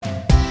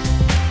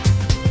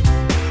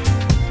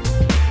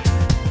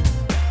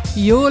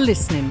You're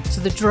listening to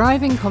the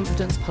Driving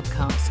Confidence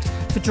podcast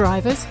for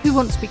drivers who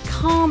want to be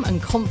calm and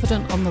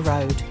confident on the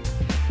road.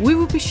 We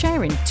will be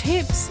sharing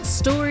tips,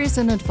 stories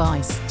and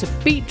advice to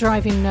beat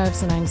driving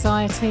nerves and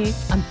anxiety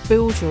and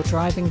build your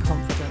driving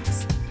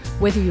confidence.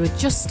 Whether you are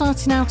just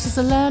starting out as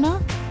a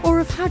learner or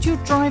have had your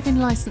driving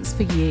licence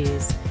for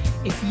years,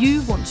 if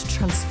you want to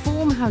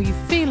transform how you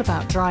feel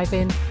about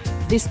driving,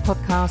 this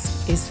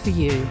podcast is for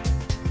you.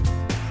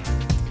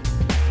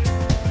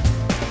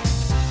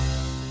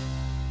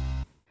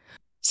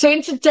 So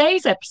in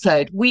today's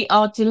episode, we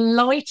are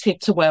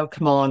delighted to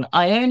welcome on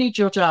Ione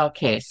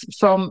Georgakis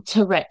from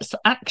Tourette's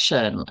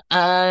Action.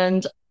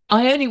 And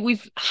Ione,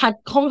 we've had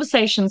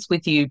conversations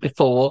with you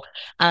before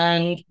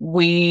and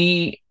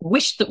we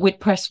wished that we'd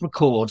press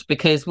record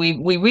because we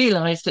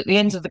realised at the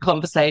end of the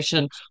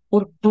conversation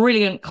what a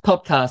brilliant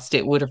podcast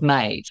it would have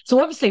made. So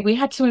obviously we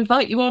had to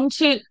invite you on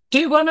to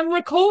do one and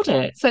record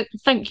it. So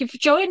thank you for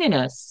joining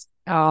us.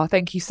 Oh,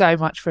 thank you so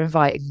much for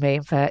inviting me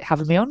and for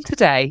having me on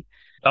today.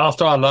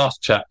 After our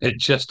last chat, it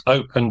just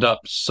opened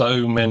up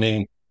so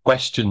many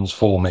questions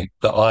for me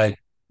that I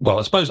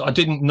suppose I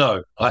didn't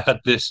know. I had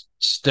this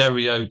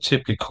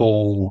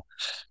stereotypical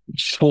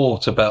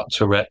thought about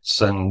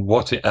Tourette's and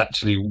what it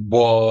actually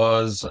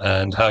was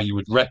and how you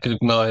would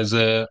recognise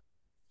it.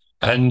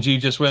 And you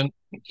just went,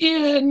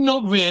 yeah,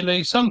 not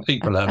really. Some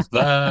people have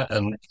that.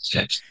 And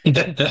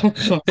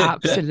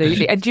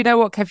Absolutely. And do you know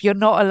what, Kev? You're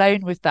not alone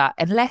with that.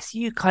 Unless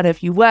you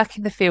work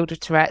in the field of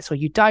Tourette's or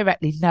you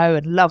directly know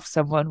and love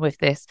someone with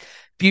this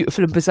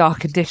beautiful and bizarre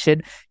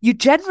condition, you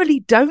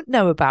generally don't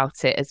know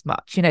about it as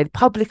much. You know, the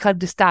public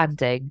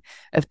understanding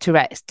of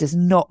Tourette's does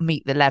not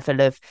meet the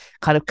level of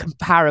kind of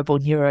comparable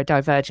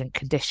neurodivergent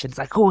conditions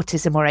like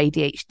autism or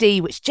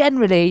ADHD, which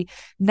generally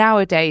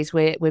nowadays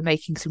we're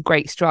making some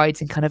great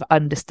strides in kind of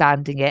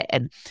understanding it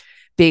and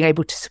being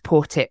able to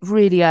support it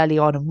really early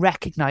on and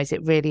recognize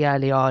it really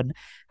early on.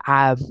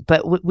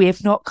 But we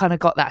have not kind of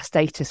got that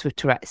status with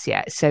Tourette's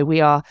yet. So we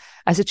are,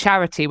 as a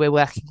charity, we're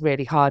working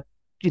really hard,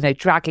 you know,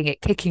 dragging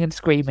it, kicking and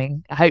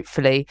screaming,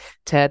 hopefully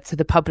to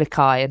the public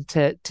eye and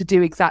to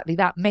do exactly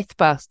that, myth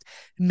bust,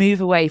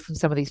 move away from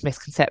some of these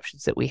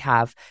misconceptions that we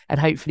have and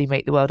hopefully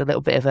make the world a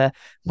little bit of a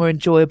more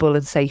enjoyable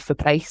and safer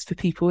place for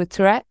people with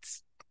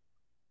Tourette's.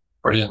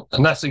 Brilliant.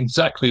 And that's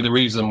exactly the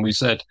reason we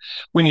said,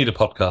 we need a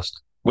podcast.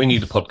 We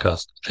need a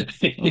podcast.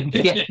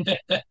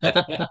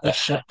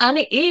 And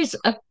it is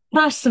a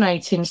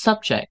fascinating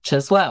subject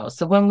as well.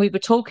 So when we were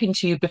talking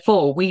to you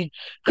before, we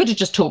could have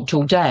just talked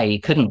all day,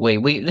 couldn't we?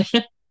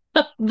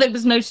 There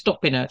was no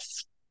stopping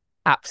us.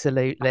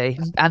 Absolutely.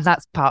 And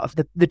that's part of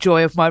the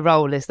joy of my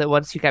role, is that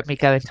once you get me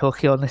going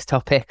talking on this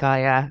topic,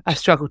 I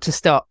struggle to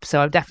stop.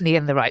 So I'm definitely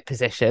in the right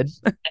position.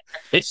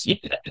 So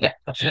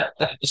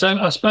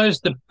I suppose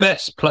the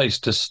best place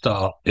to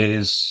start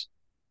is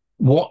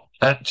what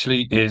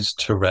actually is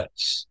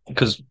Tourette's?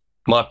 Because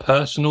my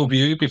personal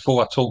view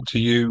before I talked to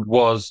you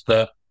was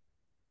that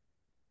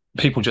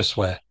people just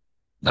swear.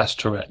 That's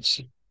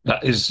Tourette's.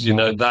 That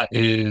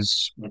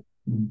is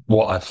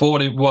what I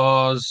thought it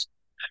was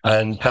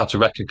and how to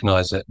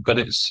recognise it. But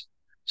it's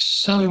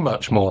so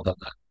much more than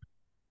that.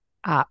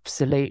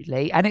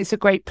 Absolutely. And it's a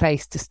great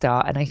place to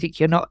start. And I think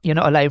you're not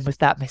alone with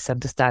that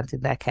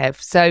misunderstanding there,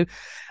 Kev. So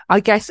I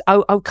guess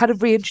I'll kind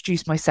of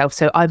reintroduce myself.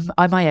 So I'm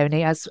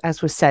Ione,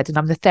 as was said, and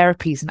I'm the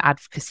therapies and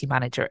advocacy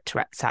manager at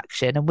Tourette's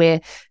Action. And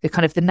we're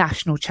the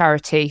national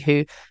charity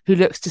who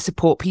looks to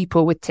support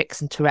people with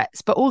tics and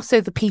Tourette's, but also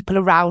the people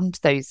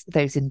around those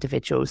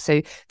individuals.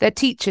 So their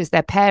teachers,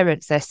 their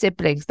parents, their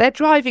siblings, their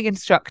driving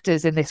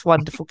instructors in this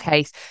wonderful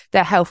case,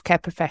 their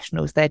healthcare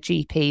professionals, their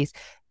GPs,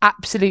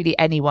 absolutely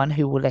anyone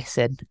who will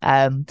listen.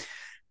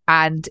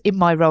 And in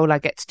my role, I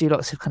get to do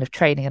lots of kind of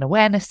training and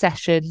awareness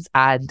sessions,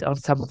 and on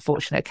some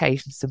unfortunate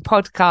occasions, some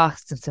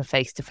podcasts and some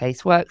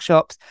face-to-face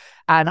workshops.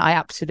 And I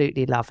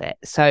absolutely love it.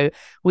 So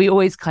we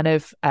always kind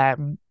of,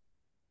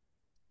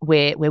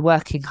 we're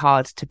working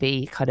hard to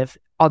be kind of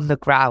on the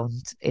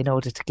ground in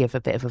order to give a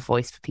bit of a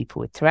voice for people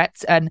with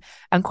Tourette's. And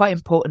quite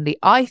importantly,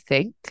 I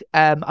think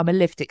I'm a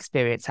lived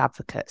experience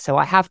advocate. So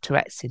I have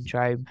Tourette's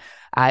syndrome.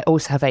 I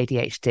also have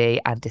ADHD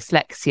and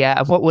dyslexia.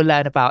 And what we'll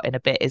learn about in a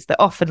bit is that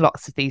often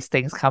lots of these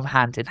things come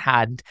hand in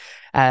hand.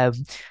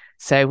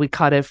 So we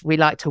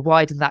like to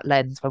widen that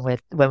lens when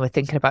we're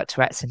thinking about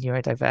Tourette's and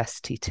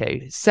neurodiversity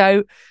too.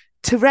 So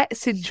Tourette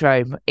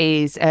syndrome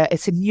is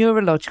it's a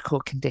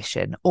neurological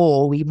condition,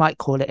 or we might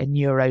call it a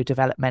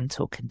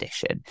neurodevelopmental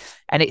condition,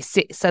 and it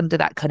sits under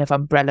that kind of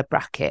umbrella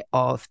bracket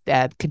of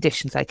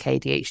conditions like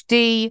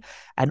ADHD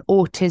and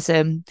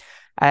autism.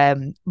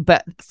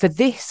 But for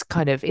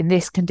in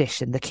this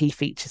condition, the key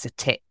features are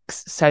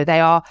tics. So they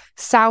are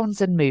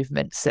sounds and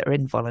movements that are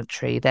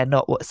involuntary. They're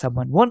not what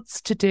someone wants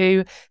to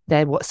do.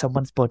 They're what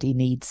someone's body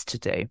needs to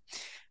do.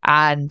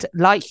 And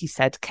like you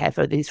said,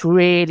 Kev, this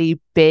really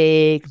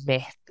big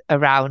myth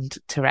around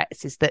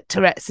Tourette's is that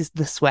Tourette's is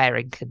the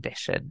swearing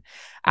condition.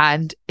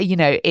 And, you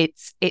know,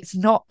 it's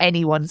not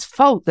anyone's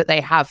fault that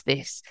they have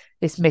this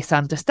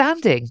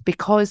misunderstanding,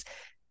 because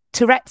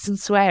Tourette's and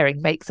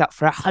swearing makes up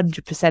for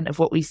 100% of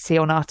what we see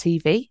on our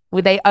TV,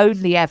 where they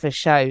only ever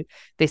show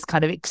this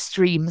kind of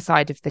extreme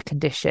side of the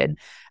condition.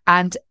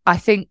 And I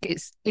think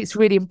it's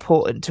really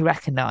important to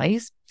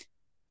recognise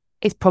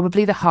it's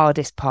probably the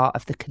hardest part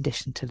of the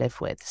condition to live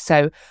with.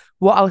 So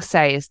what I'll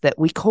say is that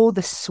we call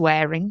the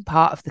swearing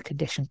part of the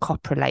condition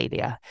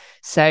coprolalia.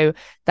 So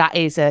that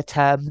is a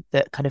term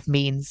that kind of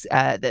means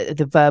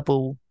the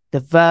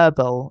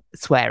verbal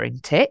swearing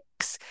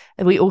tics.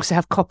 And we also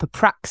have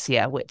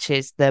copopraxia, which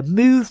is the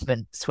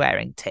movement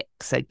swearing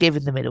tics. So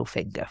giving the middle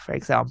finger, for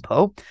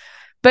example.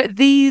 But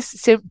these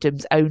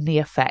symptoms only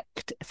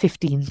affect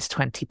 15 to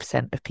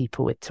 20% of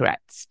people with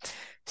Tourette's.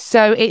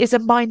 So it is a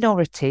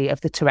minority of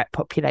the Tourette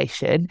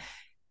population,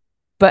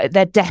 but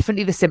they're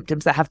definitely the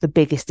symptoms that have the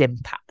biggest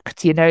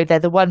impact. You know, they're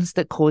the ones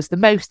that cause the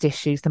most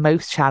issues, the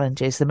most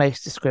challenges, the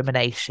most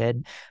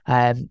discrimination.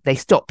 They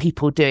stop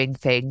people doing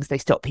things. They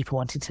stop people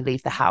wanting to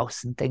leave the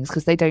house and things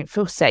because they don't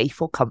feel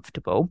safe or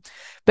comfortable.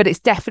 But it's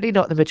definitely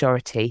not the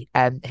majority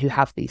who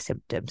have these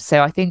symptoms.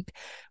 So I think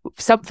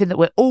something that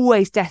we're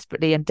always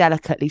desperately and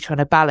delicately trying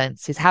to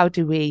balance is how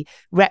do we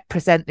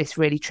represent this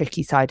really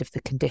tricky side of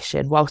the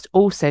condition whilst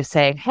also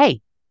saying,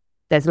 hey,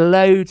 there's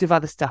loads of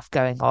other stuff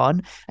going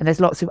on and there's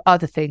lots of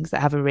other things that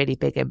have a really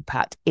big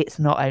impact. It's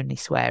not only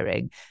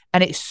swearing.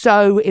 And it's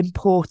so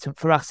important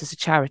for us as a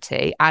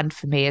charity and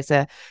for me as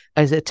a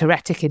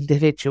Tourettic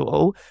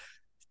individual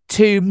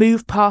to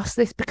move past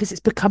this because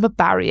it's become a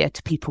barrier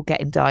to people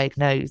getting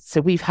diagnosed. So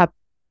we've had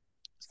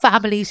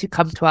families who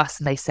come to us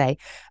and they say,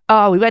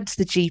 oh, we went to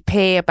the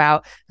GP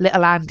about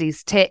little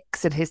Andy's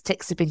tics and his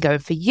tics have been going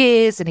for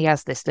years and he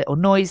has this little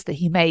noise that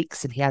he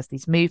makes and he has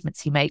these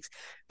movements he makes.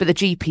 But the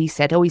GP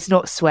said, oh, he's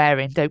not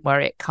swearing. Don't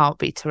worry, it can't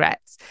be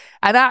Tourette's.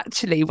 And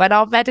actually, when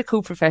our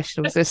medical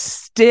professionals are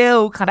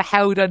still kind of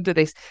held under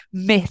this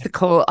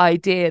mythical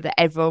idea that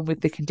everyone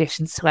with the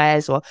condition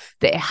swears or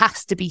that it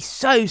has to be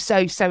so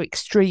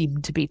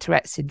extreme to be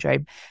Tourette's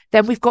syndrome,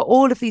 then we've got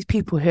all of these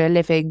people who are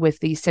living with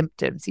these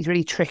symptoms, these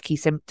really tricky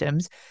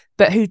symptoms,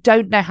 but who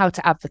don't know how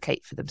to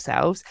advocate for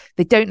themselves.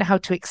 They don't know how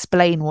to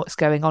explain what's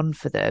going on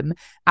for them,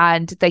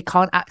 and they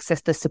can't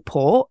access the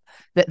support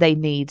that they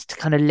need to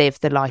kind of live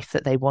the life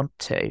that they want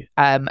to.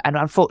 And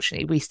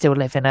unfortunately, we still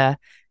live in a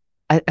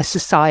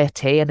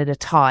society and in a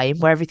time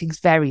where everything's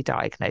very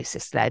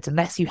diagnosis-led.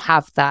 Unless you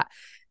have that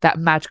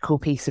magical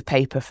piece of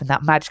paper from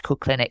that magical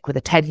clinic with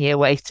a 10-year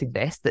waiting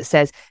list that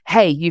says,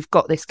 hey, you've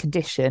got this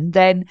condition,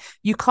 then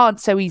you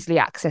can't so easily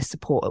access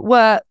support at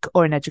work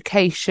or in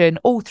education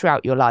all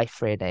throughout your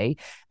life, really.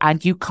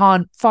 And you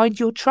can't find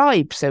your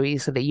tribe so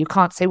easily. You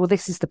can't say, well,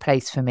 this is the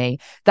place for me.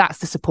 That's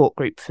the support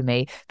group for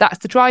me. That's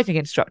the driving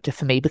instructor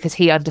for me because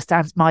he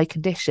understands my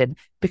condition.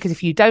 Because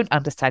if you don't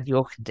understand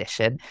your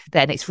condition,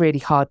 then it's really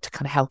hard to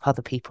kind of help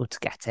other people to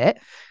get it.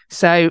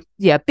 So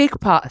yeah, a big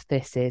part of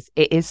this is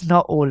it is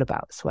not all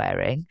about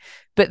swearing,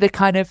 but the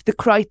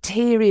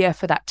criteria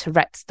for that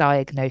Tourette's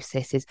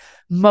diagnosis is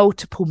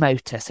multiple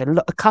motor. So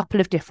a couple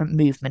of different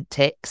movement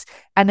tics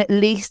and at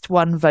least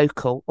one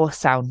vocal or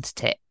sound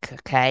tic.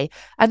 Okay.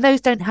 And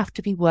those don't have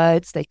to be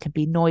words. They can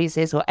be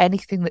noises or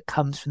anything that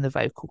comes from the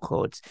vocal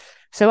cords.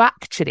 So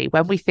actually,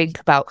 when we think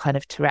about kind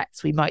of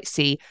Tourette's, we might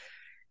see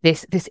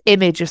this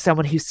image of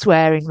someone who's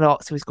swearing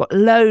lots, who's got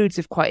loads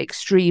of quite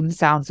extreme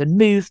sounds and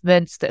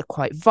movements that are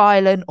quite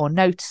violent or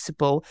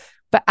noticeable.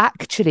 But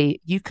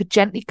actually, you could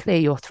gently clear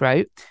your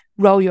throat,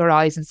 roll your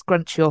eyes and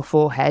scrunch your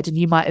forehead. And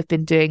you might have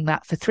been doing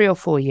that for 3 or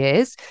 4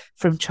 years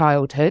from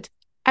childhood.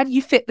 And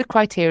you fit the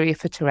criteria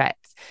for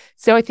Tourette's.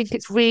 So I think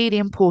it's really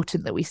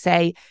important that we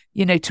say,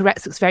 you know,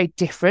 Tourette's looks very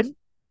different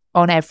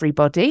on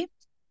everybody.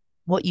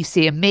 What you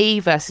see in me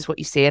versus what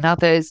you see in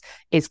others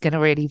is going to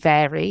really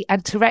vary.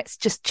 And Tourette's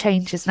just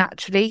changes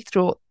naturally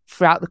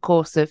throughout the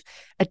course of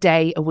a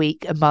day, a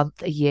week, a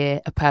month, a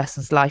year, a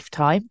person's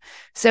lifetime.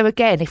 So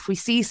again, if we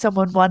see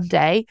someone one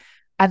day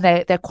and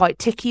they're quite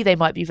ticky, they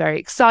might be very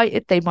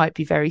excited, they might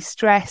be very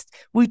stressed.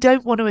 We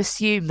don't want to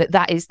assume that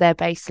that is their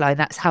baseline,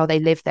 that's how they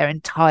live their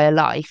entire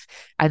life,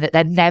 and that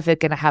they're never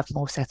going to have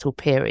more settled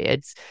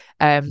periods,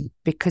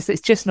 because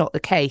it's just not the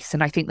case.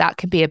 And I think that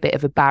can be a bit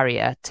of a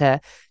barrier to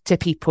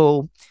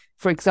people,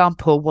 for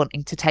example,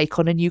 wanting to take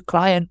on a new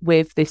client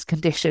with this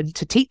condition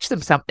to teach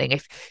them something.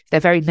 If they're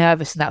very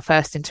nervous in that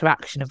first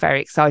interaction and very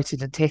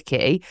excited and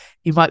ticky,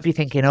 you might be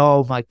thinking,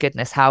 oh my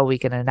goodness, how are we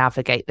going to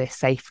navigate this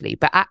safely?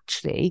 But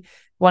actually,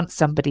 once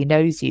somebody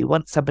knows you,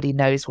 once somebody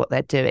knows what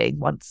they're doing,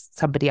 once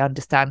somebody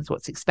understands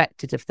what's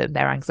expected of them,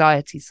 their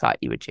anxiety is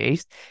slightly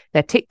reduced,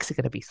 their tics are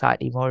going to be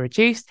slightly more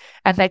reduced,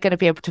 and they're going to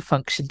be able to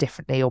function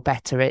differently or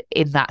better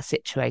in that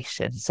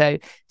situation. So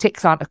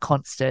tics aren't a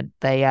constant.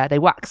 They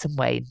wax and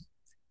wane.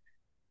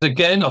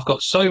 Again, I've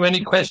got so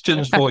many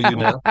questions for you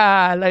now.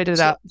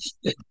 Loaded up.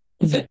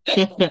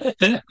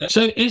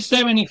 So is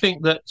there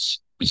anything that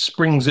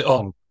springs it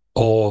on?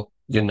 Or,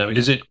 you know,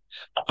 is it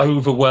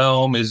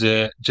overwhelm? Is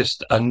it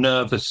just a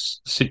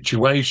nervous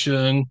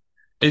situation?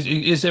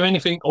 Is there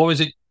anything, or is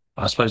it,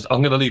 I suppose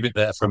I'm going to leave it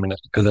there for a minute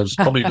because there's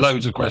probably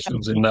loads of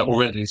questions in that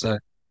already. So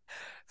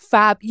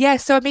Fab. Yeah.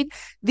 So, I mean,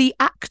 the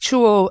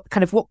actual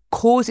kind of what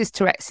causes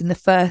Tourette's in the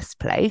first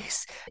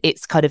place,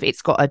 it's got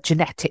a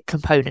genetic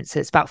component. So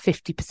it's about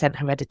 50%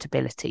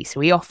 hereditability. So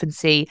we often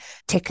see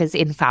tickers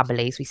in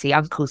families. We see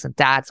uncles and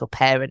dads or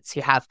parents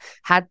who have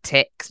had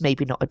tics,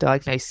 maybe not a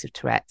diagnosis of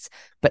Tourette's,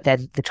 but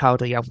then the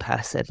child or young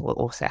person will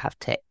also have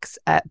tics.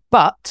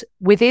 But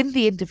within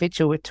the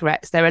individual with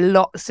Tourette's, there are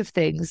lots of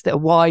things that are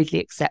widely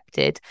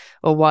accepted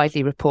or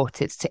widely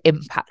reported to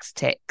impact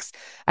tics.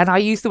 And I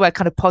use the word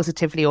kind of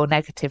positively or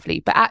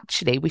negatively, but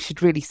actually we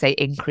should really say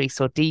increase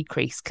or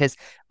decrease, because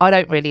I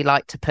don't really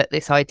like to put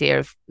this idea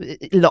of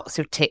lots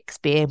of tics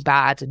being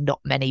bad and not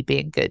many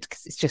being good,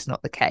 because it's just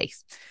not the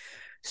case.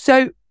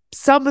 So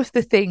some of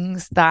the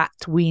things that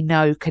we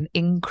know can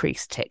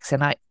increase tics,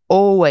 and I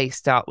always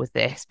start with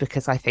this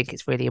because I think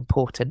it's really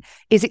important,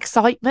 is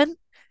excitement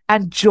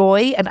and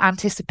joy and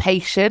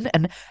anticipation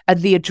and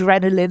the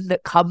adrenaline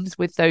that comes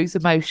with those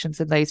emotions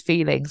and those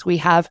feelings. We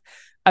have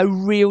a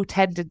real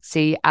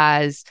tendency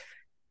as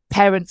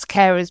parents,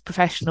 carers,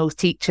 professionals,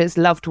 teachers,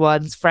 loved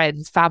ones,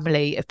 friends,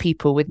 family of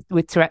people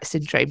with Tourette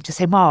syndrome to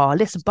say, "Ma,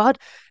 listen, bud,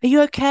 are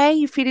you okay?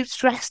 You're feeling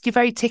stressed? You're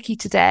very ticky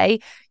today.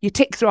 Your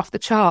tics are off the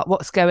chart.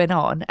 What's going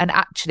on?" And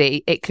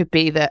actually, it could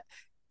be that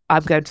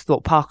I'm going to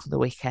Thorpe Park on the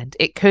weekend.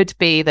 It could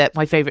be that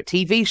my favourite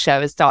TV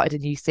show has started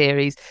a new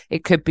series.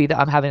 It could be that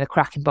I'm having a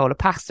cracking bowl of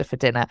pasta for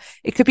dinner.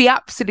 It could be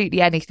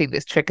absolutely anything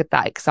that's triggered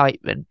that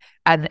excitement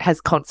and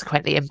has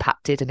consequently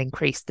impacted and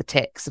increased the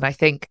tics. And I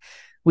think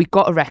we've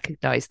got to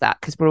recognise that,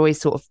 because we're always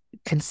sort of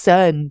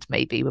concerned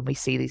maybe when we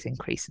see these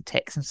increase in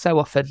tics, and so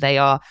often they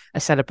are a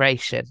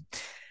celebration.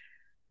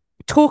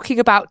 Talking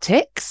about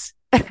tics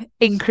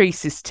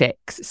increases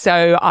tics.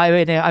 So I'm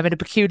in a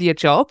peculiar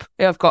job,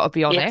 I've got to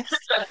be honest.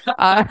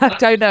 I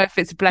don't know if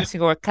it's a blessing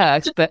or a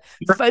curse, but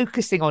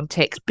focusing on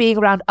tics, being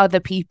around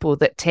other people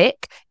that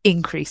tick,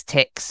 increase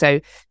tics. So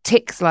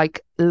tics,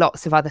 like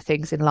lots of other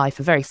things in life,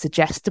 are very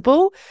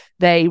suggestible.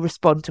 They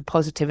respond to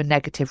positive and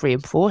negative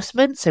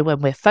reinforcement. So when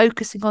we're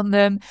focusing on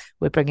them,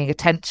 we're bringing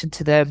attention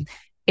to them,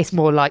 it's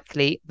more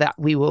likely that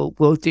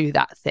we'll do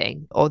that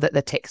thing, or that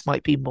the tics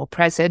might be more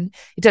present.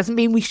 It doesn't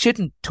mean we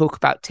shouldn't talk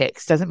about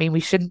tics, doesn't mean we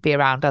shouldn't be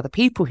around other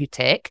people who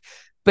tic,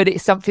 but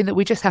it's something that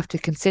we just have to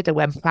consider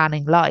when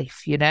planning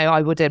life. You know,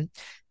 I wouldn't,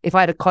 if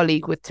I had a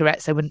colleague with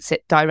Tourette's, I wouldn't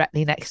sit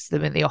directly next to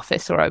them in the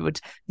office, or I would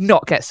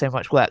not get so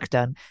much work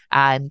done.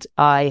 And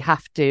I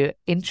have to,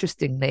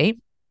 interestingly,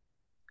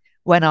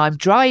 when I'm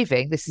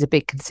driving, this is a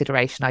big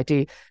consideration.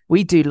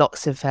 We do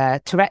lots of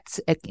Tourette's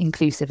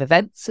inclusive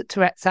events at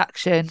Tourette's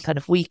Action, kind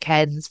of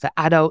weekends for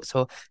adults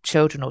or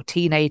children or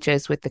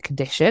teenagers with the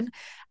condition.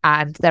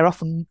 And they're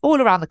often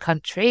all around the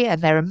country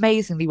and they're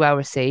amazingly well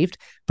received.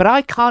 But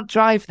I can't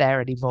drive there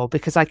anymore,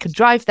 because I can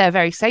drive there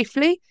very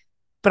safely,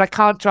 but I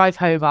can't drive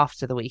home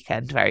after the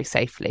weekend very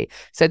safely.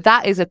 So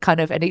that is a kind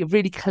of a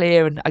really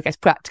clear and I guess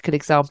practical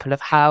example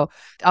of how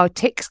our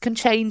tics can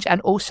change,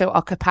 and also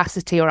our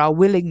capacity or our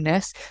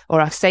willingness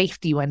or our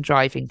safety when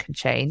driving can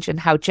change, and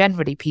how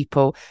generally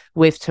people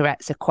with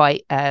Tourette's are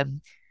quite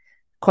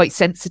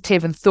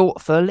sensitive and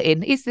thoughtful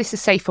in, is this a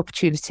safe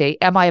opportunity?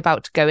 Am I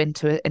about to go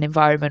into an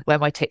environment where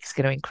my tics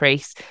are going to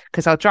increase?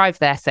 Because I'll drive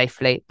there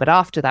safely, but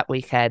after that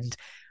weekend,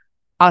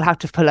 I'll have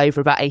to pull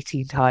over about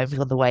 18 times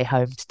on the way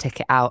home to tick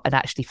it out. And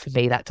actually, for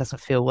me, that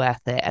doesn't feel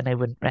worth it, and I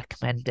wouldn't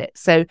recommend it.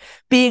 So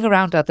being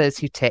around others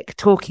who tic,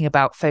 talking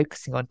about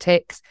focusing on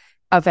tics,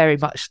 are very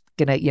much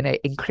going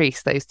to,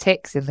 increase those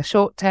tics in the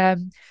short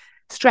term.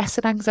 Stress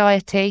and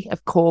anxiety,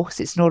 of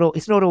course, it's not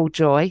all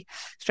joy.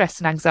 Stress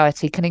and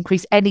anxiety can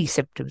increase any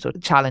symptoms or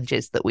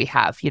challenges that we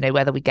have,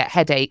 whether we get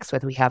headaches,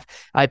 whether we have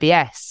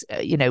IBS,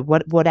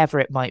 whatever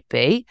it might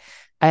be.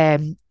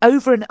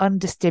 Over and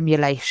under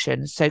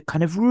stimulation, so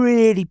kind of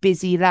really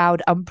busy,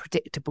 loud,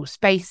 unpredictable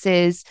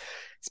spaces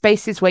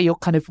where you're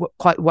kind of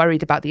quite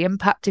worried about the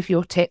impact of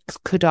your tics.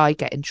 Could I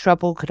get in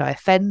trouble? Could I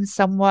offend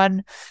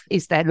someone?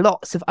 Is there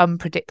lots of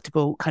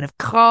unpredictable kind of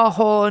car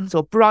horns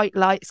or bright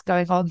lights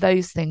going on?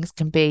 Those things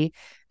can be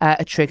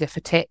a trigger for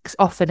tics.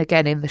 Often,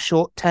 again, in the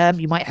short term,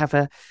 you might have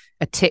a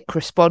tic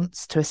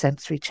response to a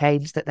sensory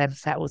change that then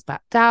settles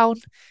back down.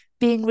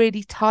 Being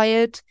really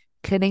tired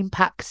can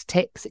impact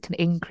tics, it can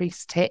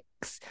increase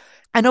tics.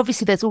 And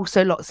obviously there's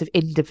also lots of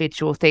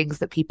individual things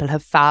that people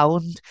have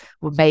found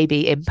will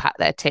maybe impact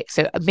their tics.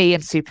 So me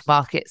and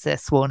supermarkets are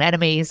sworn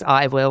enemies.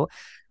 I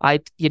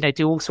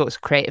do all sorts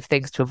of creative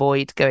things to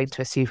avoid going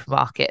to a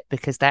supermarket,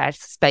 because there's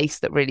a space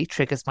that really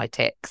triggers my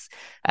tics.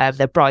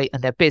 They're bright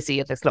and they're busy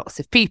and there's lots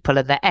of people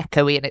and they're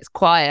echoey and it's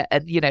quiet,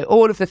 and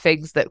all of the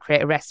things that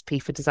create a recipe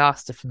for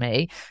disaster for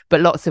me.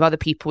 But lots of other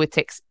people with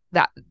tics,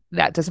 that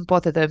doesn't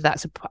bother them.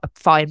 That's a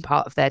fine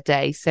part of their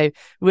day. So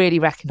really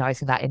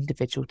recognizing that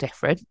individual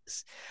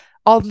difference.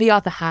 On the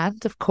other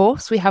hand, of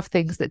course, we have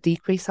things that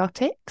decrease our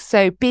tics.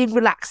 So being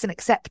relaxed and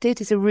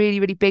accepted is a really,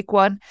 really big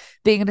one.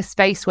 Being in a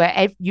space where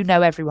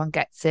everyone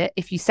gets it.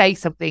 If you say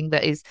something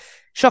that is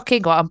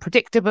shocking or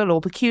unpredictable or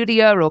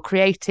peculiar or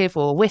creative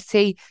or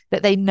witty,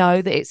 that they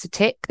know that it's a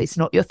tic. It's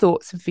not your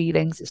thoughts and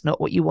feelings. It's not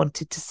what you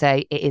wanted to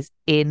say. It is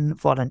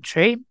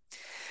involuntary.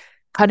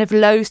 kind of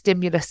low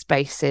stimulus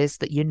spaces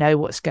that you know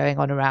what's going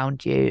on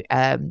around you.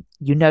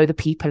 You know the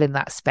people in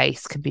that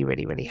space can be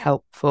really, really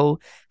helpful.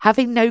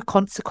 Having no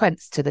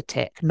consequence to the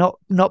tick,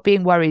 not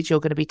being worried you're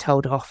going to be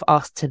told off,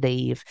 asked to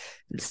leave,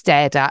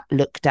 stared at,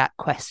 looked at,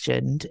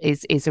 questioned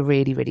is a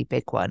really, really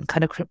big one.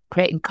 Kind of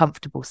creating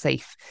comfortable,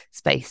 safe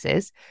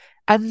spaces.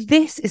 And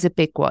this is a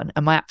big one,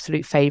 and my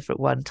absolute favourite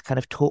one to kind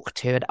of talk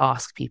to and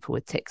ask people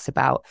with tics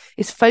about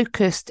is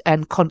focused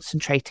and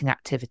concentrating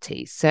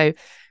activities. So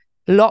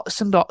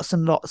lots and lots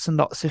and lots and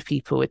lots of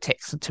people with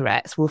tics and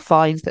Tourette's will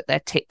find that their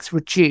tics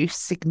reduce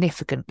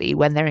significantly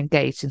when they're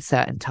engaged in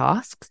certain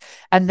tasks.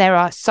 And there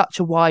are such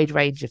a wide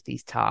range of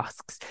these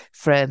tasks,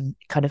 from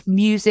kind of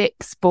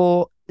music,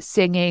 sport,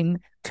 singing,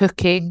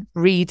 cooking,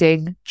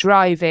 reading,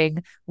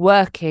 driving,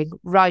 working,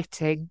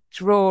 writing,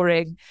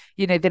 drawing.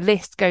 You know, the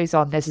list goes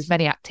on. There's as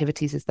many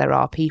activities as there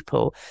are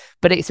people,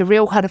 but it's a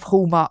real kind of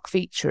hallmark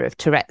feature of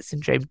Tourette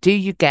syndrome. Do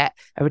you get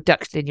a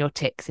reduction in your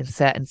tics in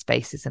certain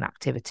spaces and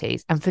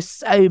activities? And for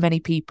so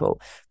many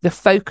people, the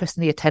focus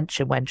and the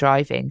attention when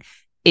driving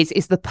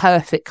is the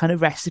perfect kind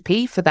of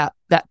recipe for that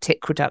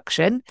tic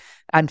reduction.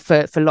 And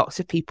for lots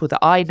of people that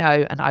I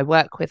know and I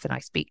work with and I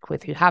speak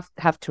with who have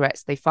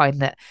Tourette's, they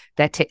find that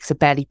their tics are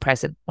barely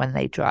present when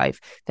they drive.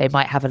 They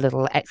might have a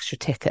little extra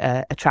tic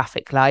at a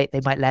traffic light.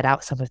 They might let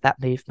out some of that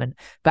movement,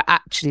 but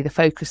actually the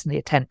focus and the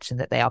attention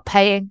that they are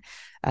paying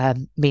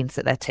means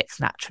that their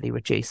tics naturally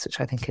reduce, which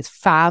I think is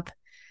fab.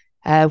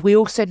 We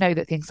also know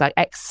that things like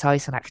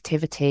exercise and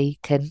activity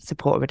can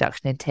support a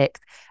reduction in tics,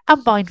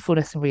 and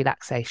mindfulness and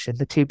relaxation,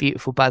 the two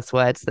beautiful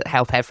buzzwords that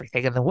help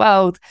everything in the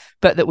world,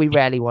 but that we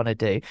rarely want to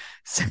do.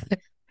 So,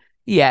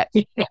 yeah.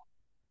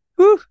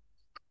 Want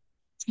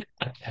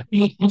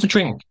a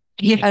drink?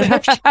 Yeah.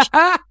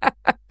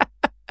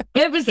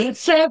 There was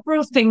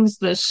several things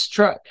that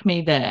struck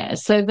me there.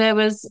 So there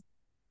was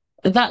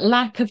that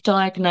lack of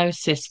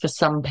diagnosis for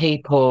some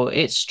people.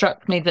 It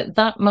struck me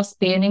that must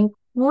be an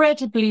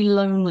incredibly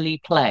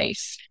lonely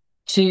place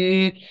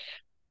to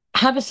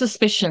have a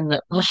suspicion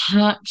that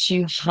perhaps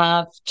you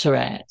have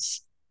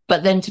Tourette's,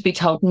 but then to be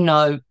told,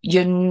 no,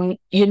 you're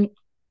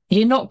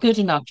not good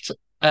enough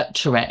at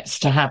Tourette's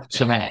to have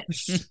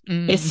Tourette's.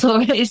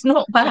 It's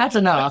not bad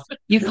enough.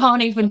 You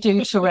can't even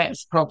do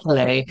Tourette's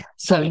properly,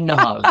 so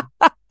no.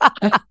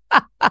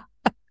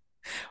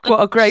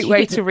 What a great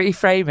way to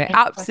reframe it.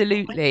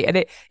 Absolutely. And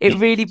it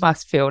really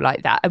must feel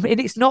like that. I mean,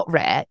 it's not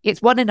rare.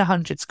 It's 1 in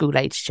 100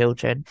 school-age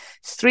children.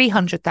 It's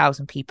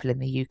 300,000 people in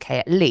the UK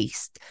at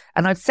least.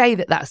 And I'd say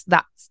that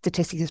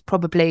statistic is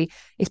probably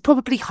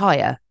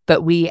higher,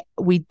 but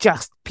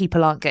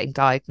people aren't getting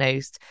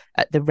diagnosed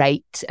at the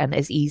rate and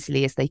as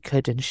easily as they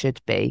could and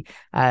should be.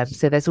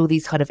 So there's all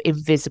these kind of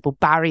invisible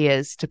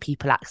barriers to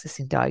people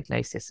accessing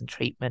diagnosis and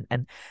treatment,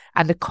 and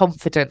the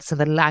confidence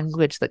and the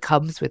language that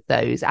comes with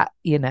those,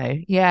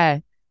 Yeah,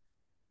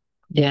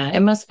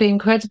 it must be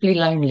incredibly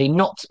lonely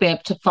not to be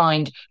able to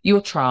find your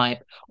tribe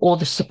or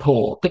the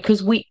support,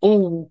 because we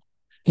all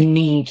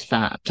need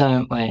that,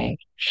 don't we?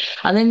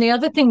 And then the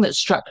other thing that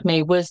struck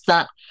me was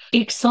that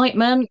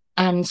excitement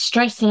and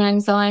stress and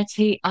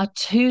anxiety are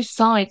two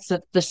sides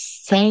of the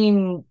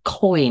same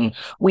coin.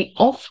 We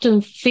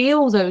often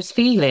feel those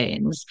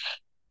feelings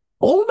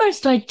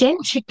almost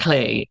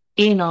identically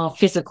in our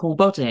physical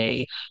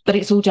body, but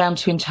it's all down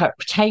to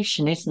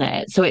interpretation, isn't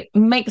it? So it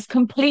makes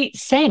complete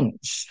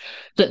sense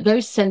that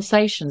those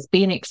sensations,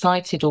 being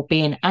excited or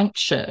being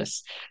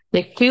anxious,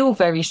 they feel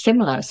very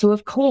similar. So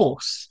of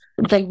course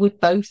they would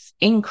both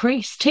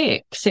increase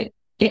tics.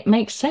 It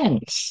makes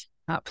sense.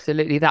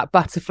 Absolutely. That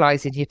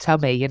butterflies in your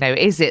tummy,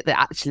 is it that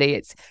actually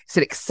it's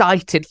an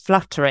excited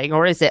fluttering,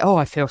 or is it, oh,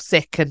 I feel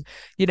sick? And,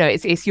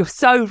 it's you're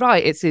so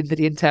right. It's in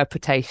the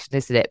interpretation,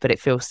 isn't it? But it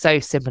feels so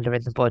similar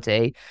in the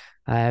body.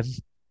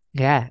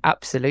 Yeah,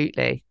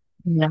 absolutely.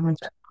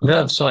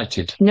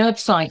 Nerve-sighted.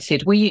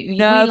 Nerve-sighted. We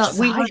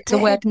like the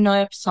word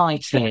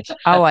nerve-sighted.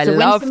 Oh, I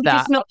love that.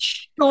 Just not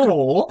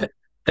sure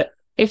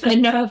if they're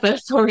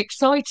nervous or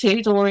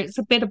excited, or it's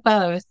a bit of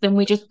both, then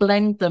we just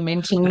blend them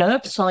into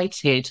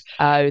nerve-sighted.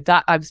 Oh,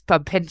 that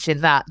I'm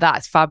pinching that.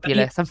 That's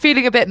fabulous. I'm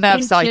feeling a bit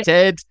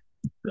nerve-sighted.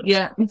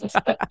 Yeah.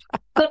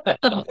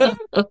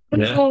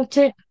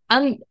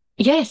 And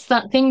yes,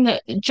 that thing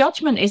that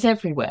judgment is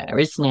everywhere,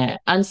 isn't it?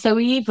 And so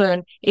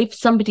even if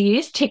somebody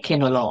is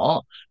ticking a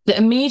lot, that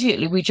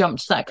immediately we jump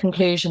to that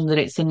conclusion that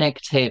it's a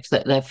negative,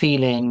 that they're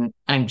feeling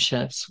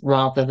anxious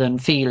rather than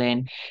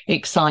feeling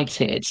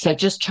excited. So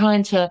just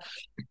trying to,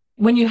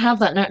 when you have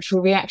that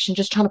natural reaction,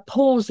 just trying to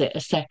pause it a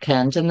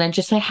second and then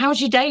just say,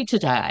 how's your day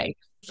today?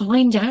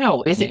 Find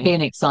out, is it being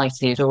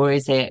excited, or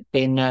is it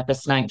being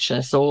nervous and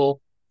anxious, or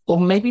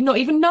maybe not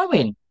even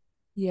knowing?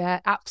 Yeah,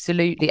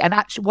 absolutely. And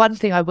actually, one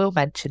thing I will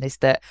mention is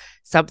that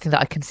something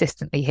that I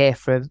consistently hear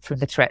from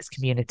the Tourette's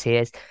community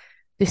is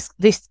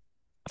this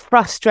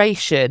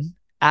frustration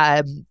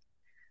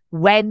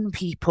when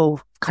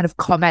people kind of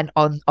comment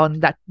on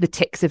that the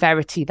tic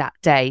severity that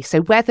day.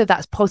 So whether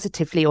that's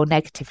positively or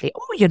negatively,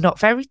 oh, you're not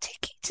very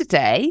ticky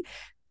today.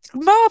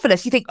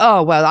 Marvelous. You think,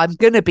 oh, well, I'm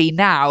going to be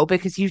now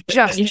because you've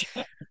just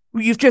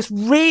you've just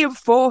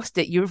reinforced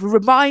it. You've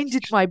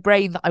reminded my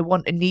brain that I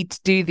want and need to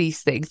do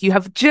these things. You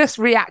have just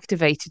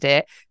reactivated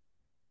it,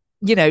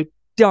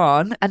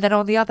 done. And then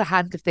on the other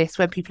hand of this,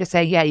 when people are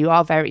saying, yeah, you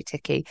are very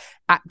ticky,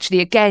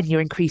 actually, again,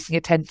 you're increasing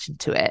attention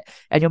to it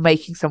and you're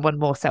making someone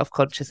more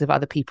self-conscious of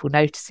other people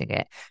noticing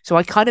it. So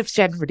I kind of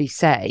generally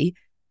say,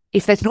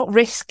 if there's not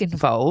risk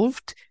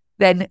involved,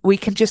 then we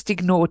can just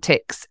ignore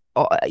tics,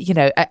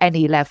 at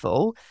any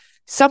level.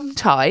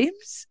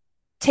 Sometimes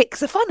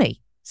tics are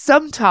funny.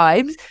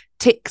 Sometimes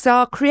tics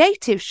are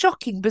creative,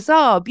 shocking,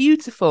 bizarre,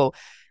 beautiful.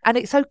 And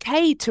it's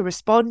okay to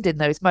respond in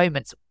those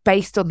moments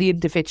based on the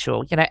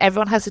individual.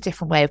 Everyone has a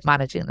different way of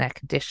managing their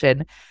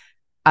condition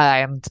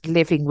and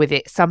living with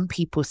it. Some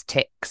people's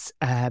tics,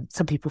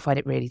 some people find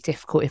it really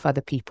difficult if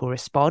other people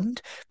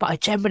respond. But I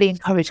generally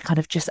encourage kind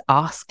of just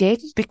asking,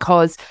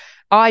 because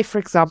I, for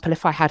example,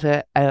 if I had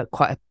a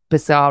quite a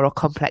bizarre or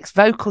complex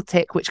vocal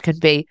tic, which can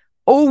be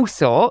all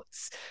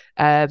sorts,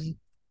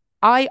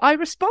 I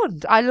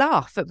respond. I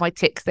laugh at my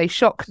tics. They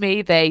shock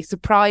me. They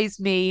surprise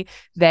me.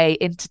 They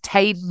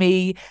entertain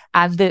me.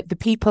 And the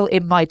people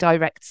in my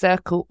direct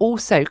circle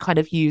also kind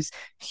of use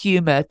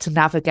humour to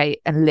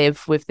navigate and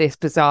live with this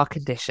bizarre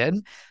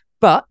condition.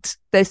 But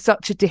there's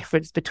such a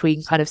difference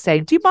between kind of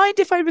saying, do you mind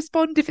if I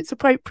respond if it's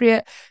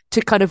appropriate,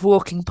 to kind of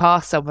walking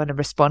past someone and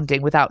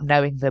responding without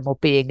knowing them or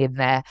being in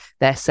their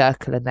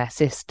circle and their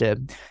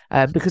system.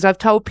 Because I've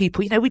told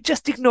people, we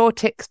just ignore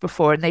tics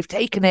before, and they've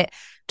taken it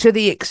to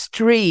the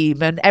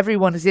extreme and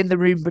everyone is in the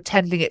room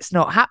pretending it's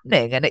not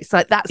happening. And it's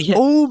like, that's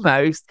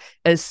almost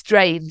as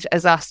strange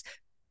as us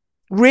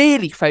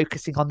really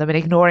focusing on them and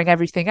ignoring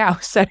everything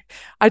else. So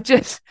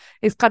it's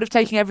kind of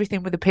taking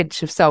everything with a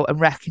pinch of salt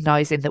and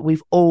recognizing that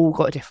we've all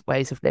got different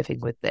ways of living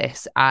with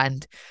this,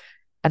 and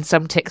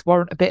some tics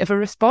warrant a bit of a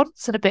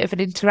response and a bit of an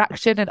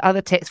interaction, and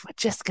other tics we're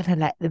just going to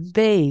let them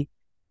be.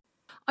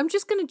 I'm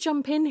just going to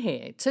jump in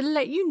here to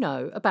let you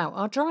know about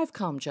our Drive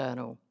Calm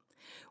journal.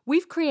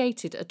 We've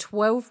created a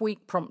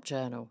 12-week prompt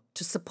journal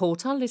to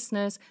support our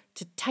listeners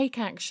to take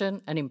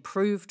action and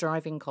improve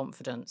driving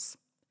confidence.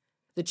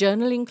 The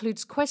journal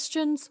includes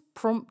questions,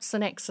 prompts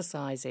and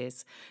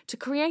exercises to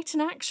create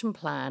an action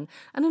plan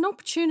and an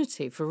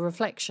opportunity for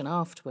reflection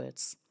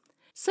afterwards.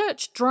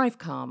 Search Drive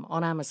Calm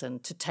on Amazon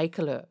to take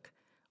a look.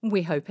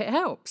 We hope it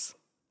helps.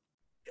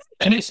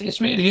 And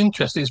it's really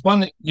interesting. It's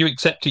one that you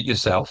accept it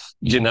yourself.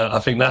 I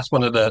think that's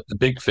one of the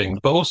big things,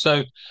 but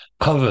also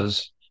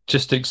others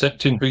just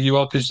accepting who you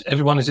are, because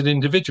everyone is an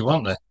individual,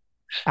 aren't they?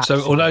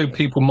 Absolutely. So although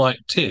people might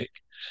tic,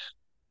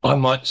 I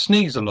might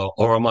sneeze a lot,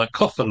 or I might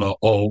cough a lot,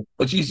 or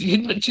that's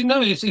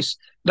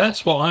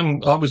what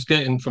I was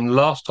getting from the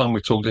last time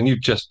we talked, and you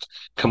just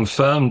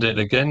confirmed it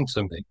again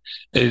to me,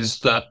 is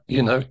that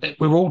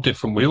we're all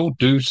different, we all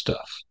do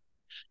stuff.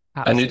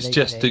 Absolutely. And it's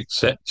just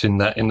accepting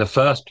that in the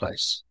first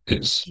place.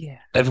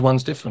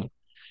 Everyone's different.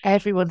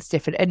 Everyone's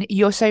different. And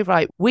you're so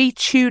right. We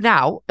tune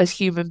out as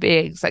human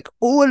beings, like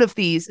all of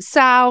these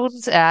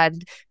sounds,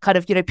 and kind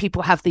of,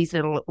 people have these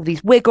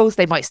wiggles.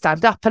 They might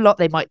stand up a lot.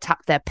 They might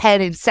tap their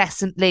pen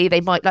incessantly. They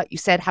might, like you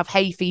said, have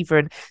hay fever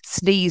and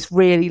sneeze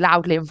really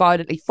loudly and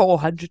violently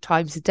 400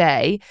 times a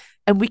day.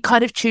 And we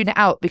kind of tune it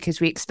out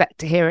because we expect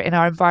to hear it in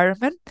our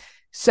environment.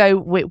 So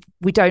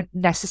we don't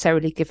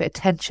necessarily give it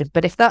attention.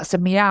 But if that's a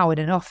meow in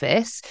an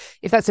office,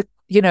 if that's a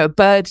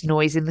bird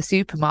noise in the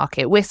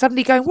supermarket, we're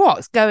suddenly going,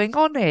 what's going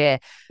on here?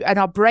 And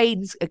our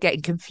brains are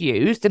getting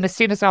confused. And as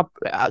soon as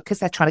because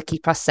they're trying to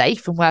keep us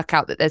safe and work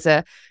out that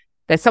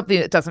there's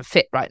something that doesn't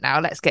fit right now,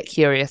 let's get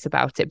curious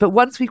about it. But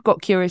once we've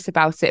got curious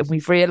about it and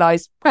we've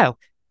realised, well,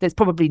 there's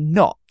probably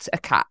not a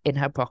cat in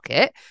her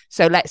pocket,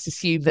 so let's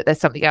assume that there's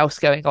something else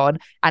going on,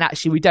 and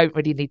actually we don't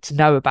really need to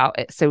know about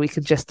it, so we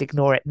can just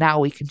ignore it. Now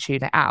we can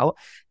tune it out.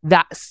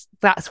 That's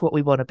what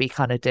we want to be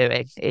kind of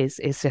doing, is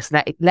just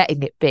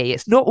letting it be.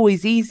 It's not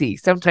always easy.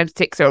 Sometimes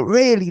tics are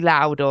really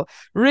loud or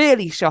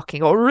really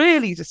shocking or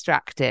really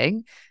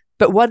distracting,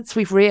 but once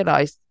we've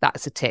realised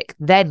that's a tic,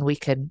 then we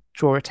can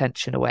draw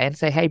attention away and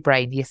say, hey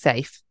brain, you're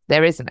safe.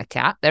 There isn't a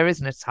cat, there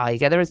isn't a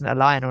tiger, there isn't a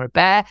lion or a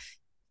bear.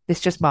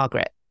 It's just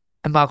Margaret.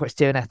 And Margaret's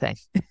doing her thing.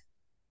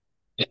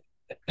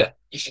 Yeah.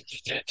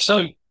 So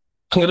I'm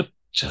going to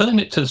turn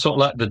it to sort of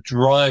like the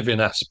driving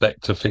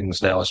aspect of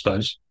things now, I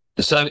suppose.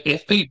 So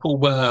if people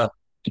were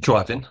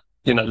driving,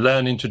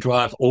 learning to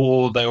drive,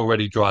 or they're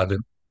already driving,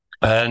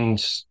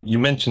 and you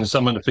mentioned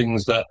some of the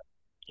things that,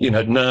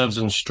 nerves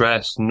and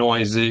stress,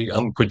 noisy,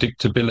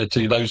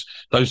 unpredictability,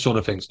 those sort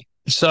of things.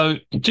 So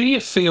do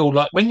you feel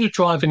like when you're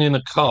driving in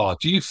a car,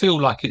 do you feel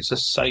like it's a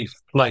safe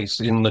place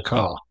in the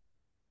car?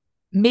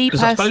 Me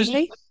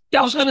personally?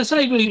 I was going to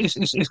say,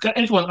 it's got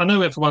everyone. I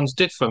know everyone's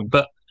different,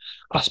 but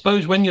I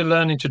suppose when you're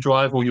learning to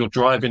drive or you're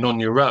driving on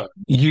your own,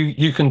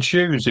 you can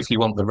choose if you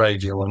want the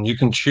radio on. You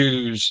can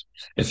choose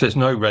if there's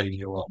no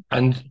radio on.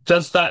 And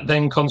does that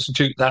then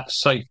constitute that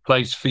safe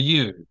place for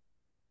you?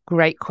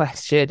 Great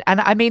question.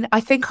 And I mean,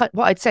 I think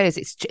what I'd say is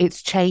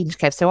it's changed,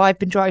 Kev. So I've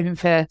been driving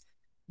for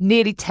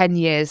nearly 10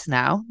 years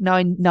now,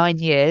 nine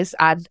years,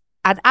 and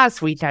And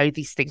as we know,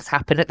 these things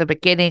happen at the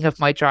beginning of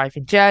my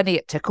driving journey.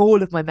 It took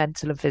all of my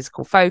mental and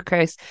physical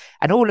focus,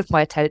 and all of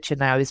my attention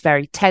now is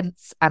very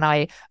tense. And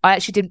I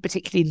actually didn't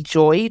particularly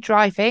enjoy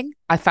driving.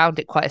 I found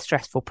it quite a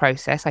stressful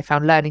process. I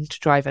found learning to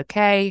drive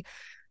okay.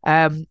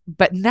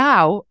 But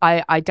now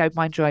I don't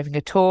mind driving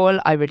at all.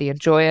 I really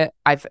enjoy it.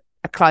 I've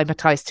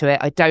acclimatized to it.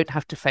 I don't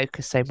have to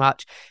focus so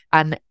much.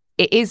 And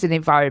it is an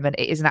environment,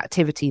 it is an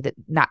activity that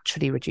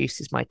naturally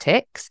reduces my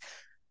tics.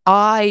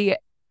 I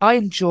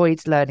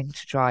enjoyed learning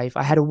to drive.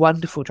 I had a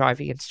wonderful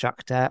driving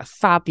instructor, a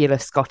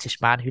fabulous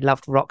Scottish man who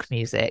loved rock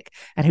music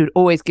and who'd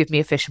always give me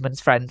a fisherman's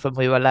friend when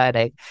we were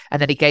learning.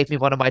 And then he gave me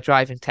one of my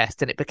driving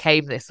tests, and it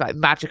became this like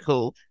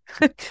magical,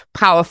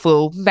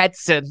 powerful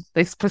medicine,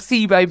 this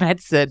placebo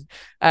medicine.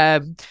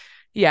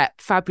 Yeah,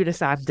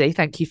 fabulous, Andy.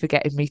 Thank you for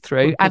getting me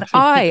through. And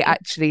I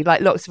actually,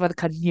 like lots of other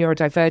kind of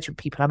neurodivergent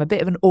people, I'm a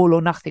bit of an all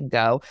or nothing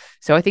girl.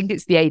 So I think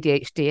it's the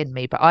ADHD in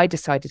me, but I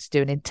decided to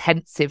do an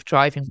intensive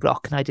driving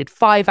block, and I did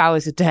 5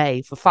 hours a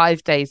day for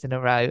 5 days in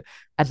a row.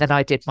 And then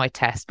I did my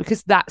test,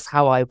 because that's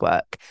how I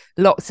work.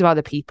 Lots of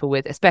other people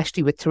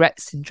especially with Tourette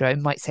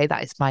syndrome, might say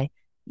that is my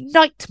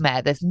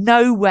nightmare. There's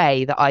no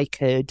way that I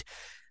could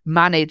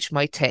manage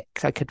my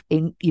tics. I could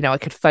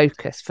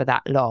focus for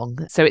that long.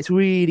 So it's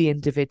really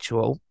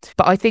individual.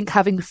 But I think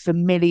having a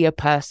familiar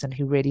person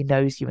who really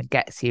knows you and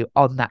gets you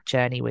on that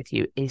journey with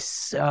you is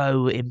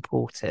so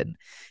important.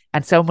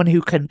 And someone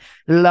who can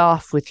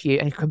laugh with you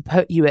and who can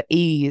put you at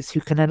ease, who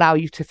can allow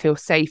you to feel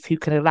safe, who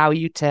can allow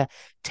you to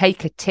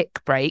take a tic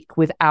break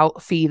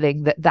without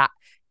feeling that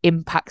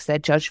impacts their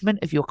judgment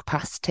of your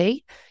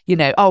capacity.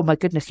 Oh my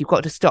goodness, you've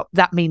got to stop.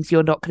 That means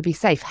you're not going to be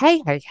safe.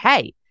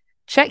 Hey.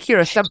 Check your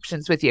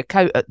assumptions with your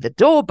coat at the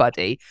door,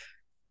 buddy.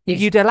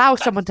 You'd allow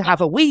someone to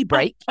have a wee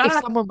break. If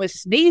someone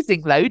was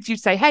sneezing loads, you'd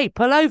say, hey,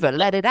 pull over,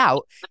 let it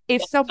out.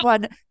 If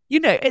someone,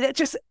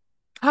 just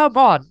come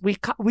on. We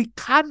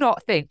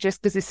cannot think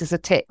just because this is a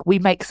tic. We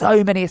make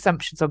so many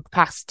assumptions on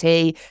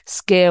capacity,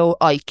 skill,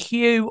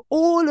 IQ,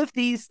 all of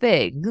these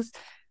things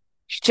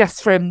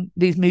just from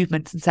these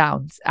movements and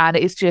sounds. And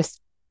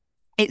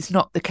it's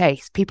not the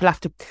case. People have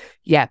to,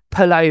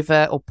 pull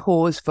over or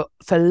pause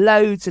for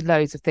loads and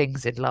loads of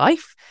things in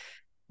life.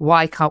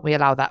 Why can't we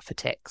allow that for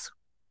tics?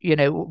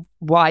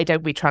 Why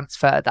don't we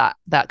transfer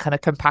that kind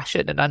of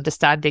compassion and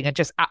understanding and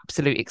just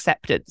absolute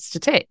acceptance to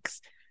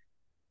tics?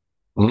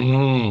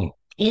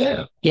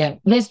 Yeah.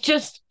 There's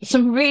just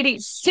some really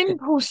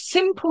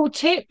simple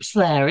tips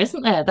there,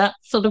 isn't there? That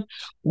sort of,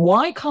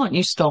 why can't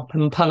you stop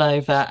and pull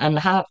over and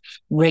have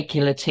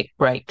regular tic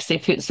breaks?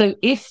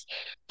 If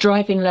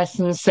driving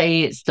lessons,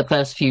 say it's the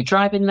first few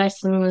driving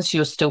lessons,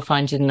 you're still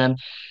finding them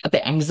a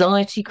bit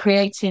anxiety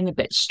creating, a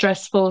bit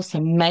stressful, so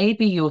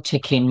maybe you're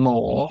ticking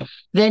more,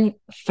 then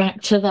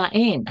factor that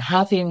in,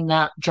 having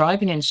that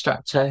driving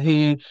instructor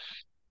who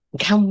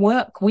can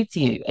work with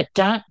you,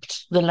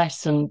 adapt the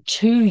lesson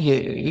to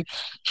you.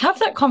 Have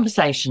that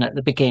conversation at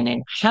the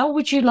beginning. How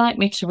would you like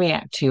me to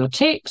react to your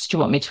tics? Do you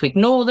want me to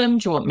ignore them?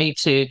 Do you want me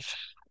to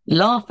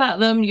laugh at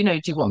them? Do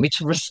you want me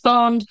to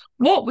respond?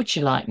 What would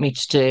you like me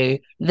to do?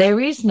 There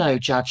is no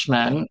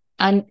judgment.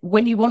 And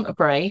when you want a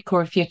break,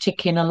 or if you're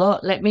ticking a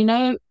lot, let me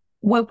know.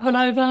 We'll pull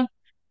over,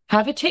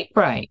 have a tic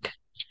break.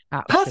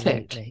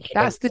 Absolutely. Perfect.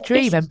 That's the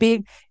dream. And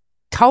being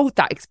told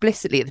that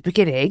explicitly at the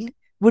beginning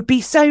would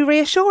be so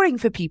reassuring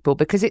for people,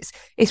 because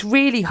it's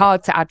really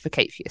hard to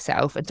advocate for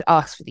yourself and to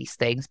ask for these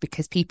things,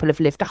 because people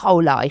have lived a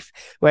whole life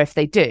where if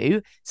they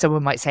do,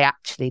 someone might say,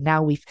 actually,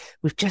 now we've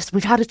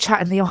had a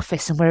chat in the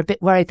office and we're a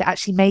bit worried that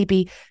actually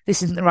maybe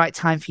this isn't the right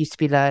time for you to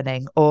be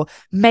learning, or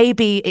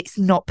maybe it's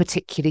not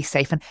particularly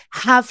safe. And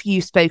have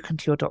you spoken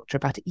to your doctor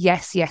about it?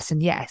 Yes,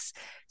 and yes.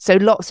 So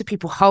lots of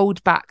people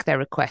hold back their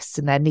requests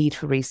and their need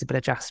for reasonable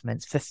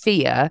adjustments for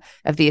fear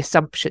of the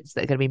assumptions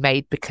that are going to be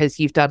made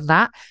because you've done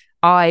that.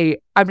 I'm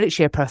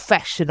literally a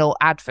professional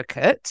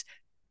advocate,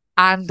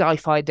 and I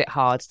find it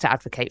hard to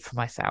advocate for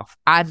myself,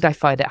 and I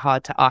find it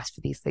hard to ask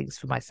for these things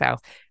for myself.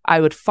 I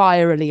would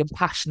fierily and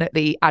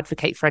passionately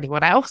advocate for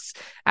anyone else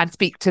and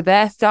speak to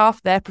their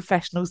staff, their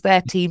professionals,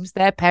 their teams,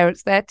 their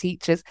parents, their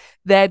teachers,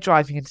 their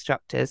driving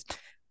instructors.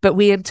 But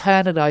we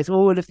internalize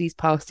all of these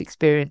past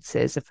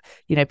experiences of,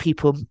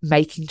 people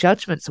making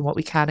judgments on what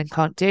we can and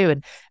can't do.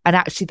 And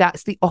actually,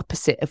 that's the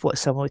opposite of what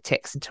someone with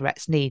tics and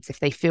Tourette's needs. If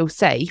they feel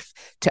safe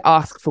to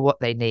ask for what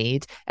they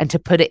need and to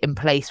put it in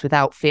place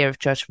without fear of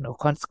judgment or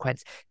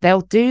consequence, they'll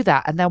do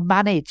that, and they'll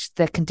manage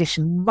their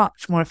condition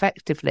much more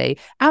effectively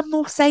and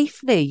more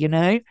safely,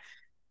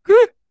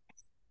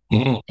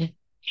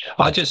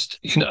 I just,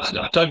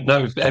 I don't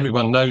know if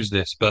everyone knows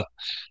this, but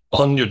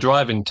on your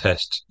driving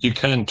test, you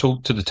can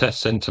talk to the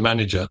test centre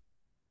manager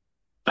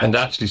and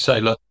actually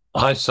say, look,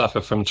 I suffer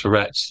from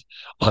Tourette's.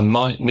 I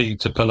might need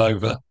to pull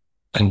over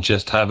and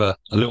just have a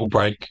little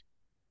break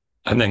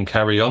and then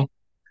carry on.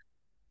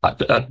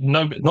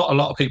 No, not a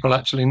lot of people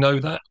actually know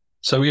that.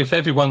 So if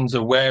everyone's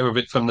aware of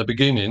it from the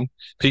beginning,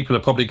 people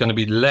are probably going to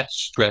be less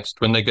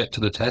stressed when they get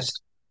to the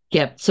test.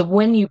 Yeah. So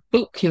when you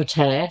book your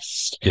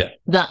test,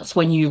 that's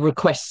when you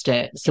request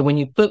it. So when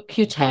you book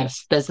your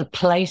test, there's a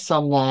place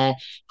on there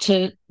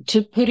to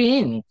put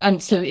in.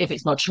 And so if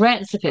it's not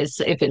Tourette's,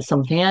 if it's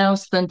something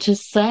else, then to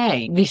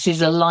say, this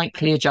is a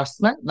likely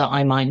adjustment that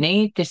I might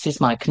need. This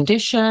is my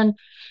condition.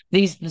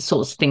 These are the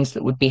sorts of things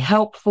that would be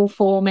helpful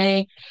for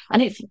me.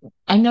 And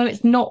I know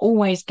it's not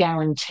always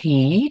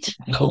guaranteed,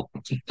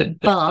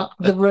 but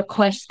the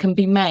request can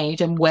be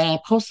made, and where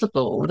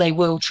possible, they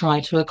will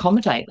try to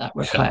accommodate that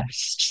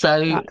request.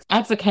 So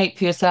advocate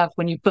for yourself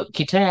when you book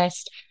your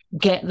test,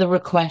 get the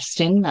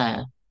request in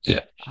there.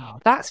 Yeah. Oh,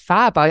 that's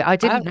fab. I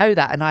didn't know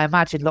that. And I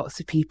imagine lots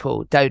of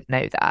people don't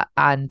know that.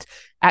 And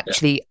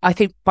actually, I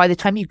think by the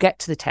time you get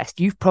to the test,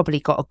 you've probably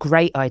got a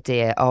great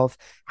idea of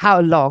how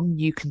long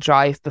you can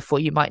drive before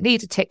you might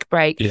need a tick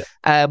break,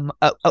 at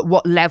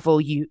what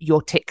level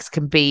your ticks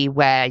can be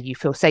where you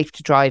feel safe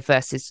to drive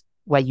versus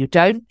where you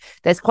don't.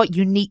 There's quite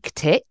unique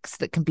ticks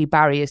that can be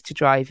barriers to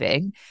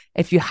driving.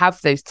 If you have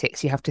those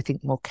ticks, you have to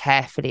think more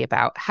carefully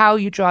about how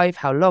you drive,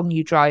 how long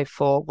you drive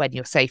for, when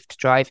you're safe to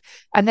drive.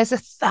 And there's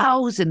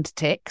 1,000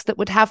 ticks that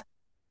would have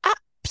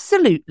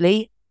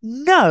absolutely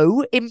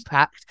no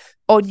impact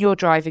on your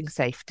driving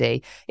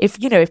safety. If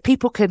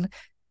people can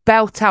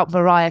belt out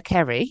Mariah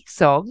Carey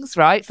songs,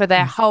 right, for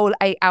their whole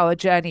 8-hour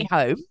journey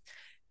home,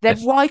 then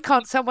why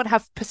can't someone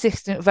have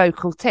persistent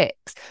vocal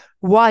tics?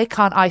 Why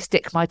can't I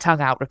stick my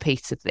tongue out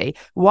repeatedly?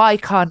 Why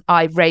can't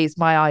I raise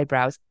my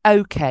eyebrows?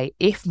 Okay,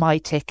 if my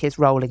tic is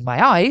rolling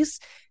my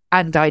eyes,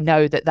 and I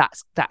know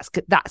that's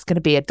going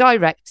to be a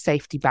direct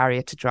safety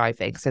barrier to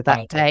driving. So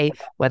that day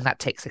when that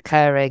tic's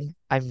occurring,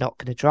 I'm not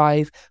going to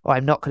drive, or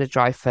I'm not going to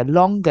drive for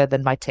longer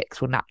than my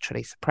tics will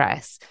naturally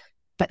suppress.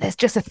 But there's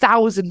just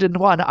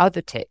 1,001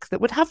 other ticks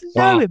that would have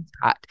no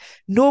impact.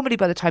 Normally,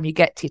 by the time you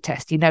get to your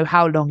test, you know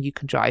how long you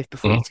can drive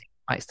before your tick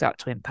might start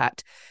to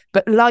impact.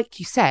 But like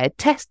you said,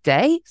 test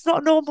day, it's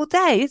not a normal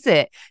day, is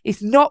it?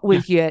 It's not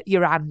with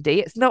your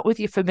Andy. It's not with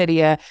your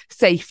familiar,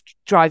 safe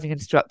driving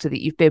instructor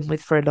that you've been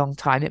with for a long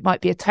time. It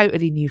might be a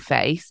totally new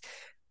face,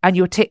 and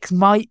your tics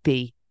might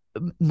be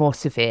more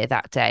severe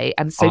that day.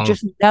 And so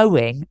just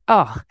knowing,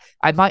 I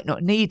might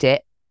not need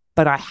it,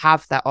 but I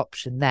have that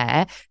option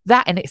there,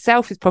 that in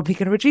itself is probably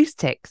going to reduce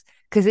tics,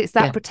 because it's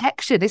that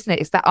protection, isn't it?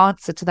 It's that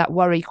answer to that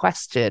worry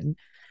question,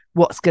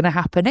 what's going to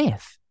happen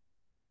if?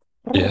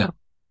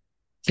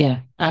 Yeah,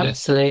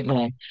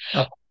 absolutely.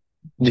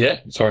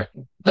 Sorry.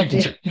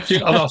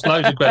 I'll ask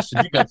loads of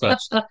questions. You go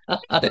first.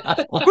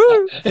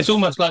 It's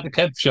almost like the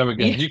Kev show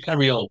again. You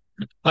carry on.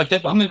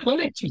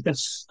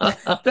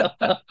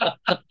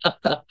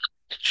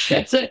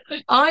 So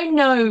I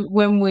know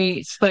when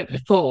we spoke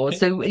before,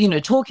 so,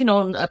 talking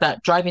on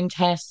about driving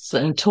tests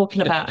and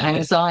talking about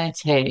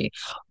anxiety,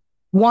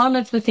 one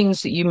of the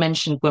things that you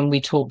mentioned when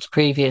we talked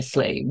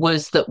previously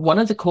was that one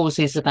of the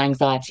causes of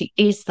anxiety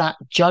is that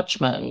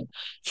judgment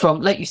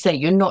from, like you say,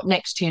 you're not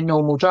next to your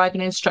normal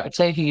driving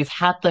instructor who you've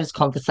had those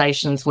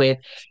conversations with,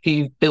 who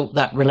you've built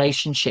that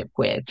relationship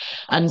with.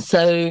 And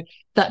so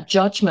that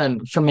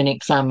judgment from an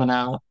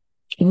examiner,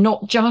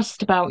 not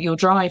just about your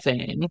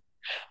driving,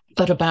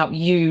 but about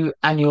you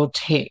and your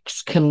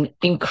tics, can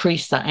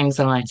increase that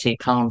anxiety,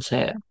 can't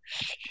it?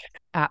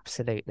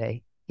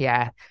 Absolutely.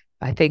 Yeah.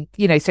 I think,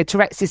 so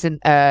Tourette's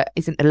isn't a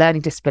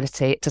learning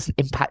disability. It doesn't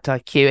impact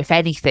IQ. If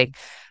anything,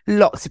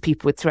 lots of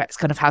people with Tourette's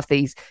kind of have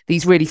these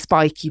really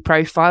spiky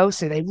profiles.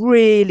 So they're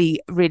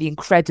really, really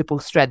incredible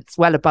strengths,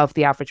 well above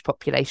the average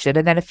population.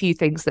 And then a few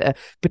things that are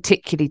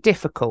particularly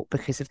difficult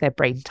because of their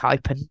brain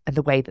type and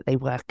the way that they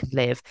work and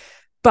live.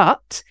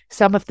 But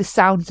some of the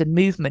sounds and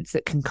movements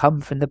that can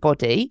come from the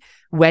body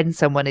when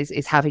someone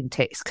is having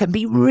tics can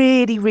be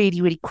really,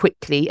 really, really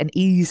quickly and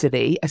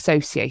easily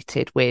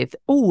associated with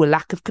a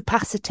lack of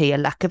capacity, a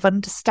lack of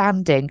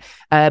understanding,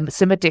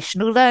 some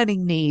additional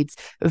learning needs,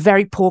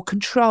 very poor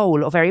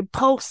control, or very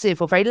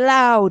impulsive, or very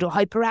loud, or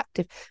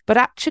hyperactive. But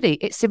actually,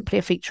 it's simply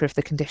a feature of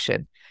the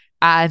condition.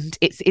 And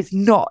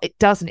it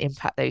doesn't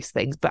impact those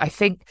things. But I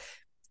think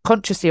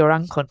consciously or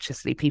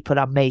unconsciously, people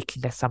are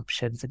making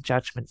assumptions and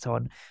judgments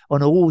on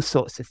all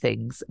sorts of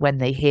things when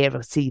they hear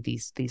or see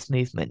these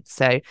movements.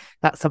 So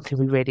that's something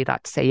we really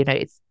like to say.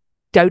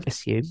 Don't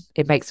assume.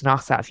 It makes an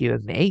ass out of you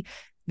and me.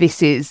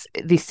 This is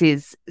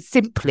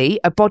simply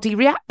a body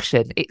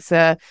reaction. It's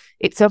a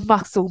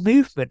muscle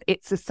movement.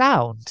 It's a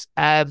sound.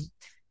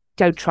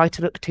 Don't try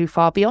to look too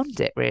far beyond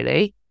it,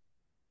 really.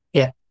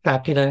 Yeah,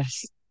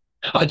 fabulous.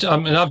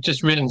 I've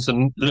just written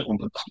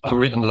I've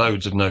written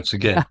loads of notes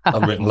again.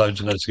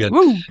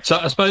 So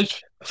I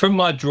suppose from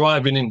my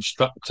driving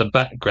instructor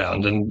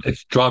background, and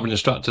if driving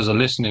instructors are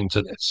listening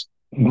to this,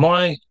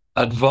 my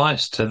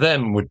advice to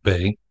them would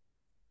be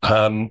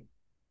no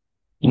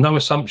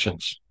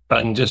assumptions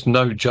and just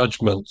no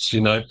judgments.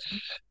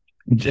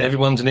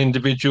 Everyone's an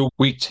individual.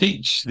 We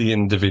teach the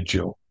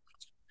individual,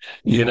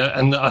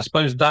 and I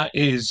suppose that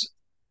is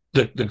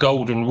the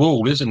golden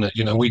rule, isn't it?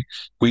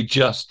 We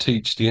just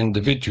teach the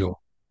individual.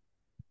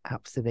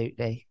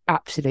 Absolutely.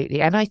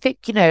 And I think,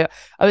 I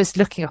was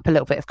looking up a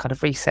little bit of kind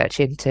of research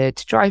into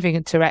driving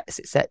and Tourette's,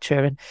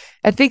 etc.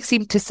 And things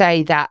seem to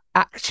say that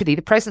actually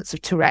the presence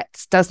of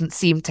Tourette's doesn't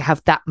seem to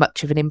have that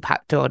much of an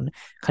impact on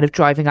kind of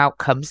driving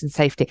outcomes and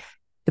safety.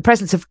 The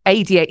presence of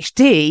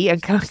ADHD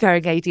and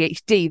carrying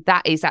ADHD,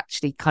 that is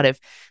actually kind of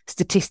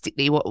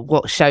statistically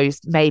what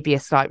shows maybe a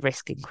slight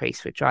risk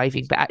increase with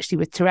driving. But actually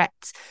with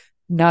Tourette's,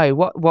 no,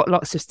 what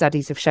lots of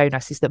studies have shown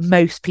us is that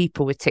most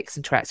people with tics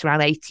and Tourette's,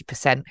 around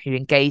 80% who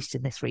engaged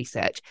in this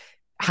research,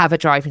 have a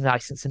driving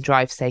license and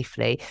drive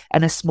safely,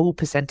 and a small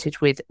percentage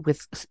with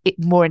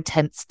more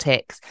intense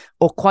tics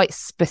or quite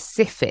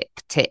specific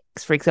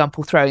tics, for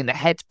example, throwing the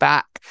head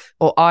back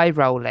or eye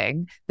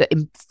rolling, that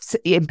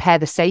impair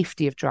the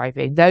safety of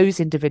driving. Those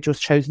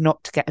individuals chose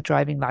not to get a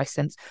driving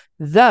license.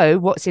 Though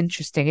what's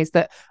interesting is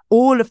that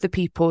all of the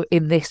people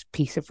in this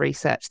piece of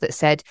research that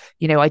said,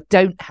 I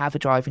don't have a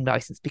driving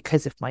license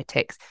because of my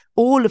tics,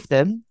 all of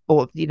them,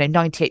 or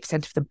 98%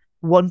 of them,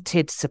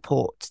 wanted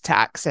support to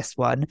access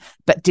one,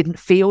 but didn't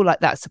feel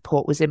like that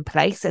support was in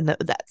place and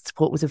that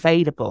support was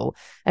available.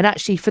 And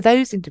actually, for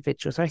those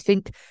individuals, I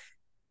think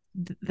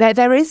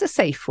there is a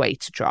safe way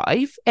to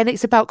drive, and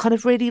it's about kind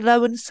of really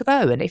low and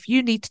slow. And if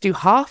you need to do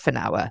half an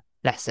hour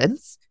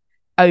lessons,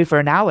 over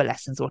an hour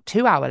lessons, or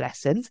 2 hour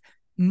lessons,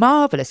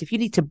 marvelous. If you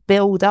need to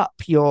build up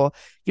your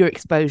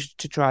exposure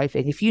to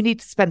driving, if you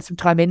need to spend some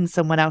time in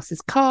someone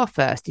else's car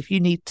first, if you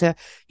need to,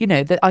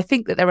 that I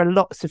think that there are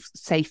lots of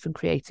safe and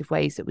creative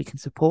ways that we can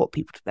support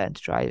people to learn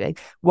to driving,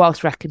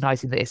 whilst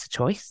recognizing that it's a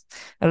choice.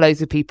 And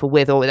loads of people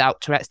with or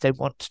without Tourette's don't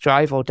want to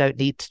drive or don't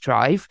need to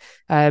drive.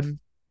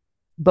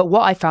 But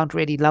what I found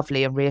really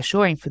lovely and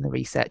reassuring from the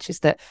research is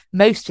that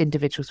most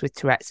individuals with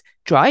Tourette's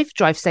drive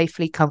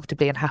safely,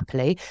 comfortably and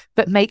happily,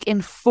 but make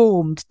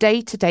informed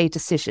day-to-day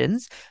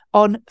decisions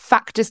on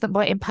factors that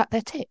might impact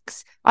their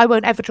tics. I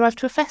won't ever drive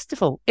to a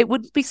festival. It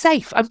wouldn't be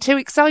safe. I'm too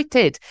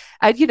excited.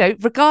 And,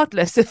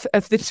 regardless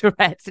of the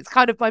Tourette's, it's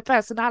kind of my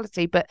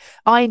personality, but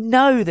I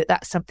know that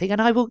that's something, and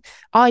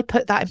I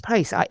put that in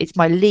place. It's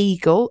my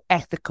legal,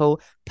 ethical,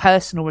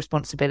 personal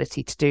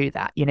responsibility to do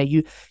that.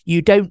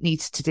 You don't need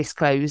to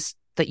disclose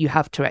that you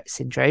have Tourette's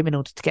syndrome in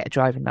order to get a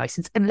driving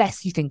license,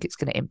 unless you think it's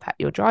going to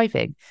impact your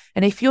driving.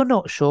 And if you're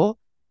not sure,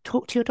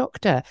 talk to your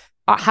doctor.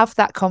 Have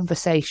that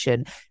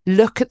conversation.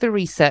 Look at the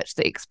research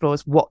that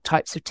explores what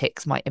types of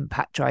tics might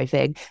impact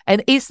driving.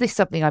 And is this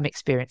something I'm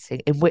experiencing?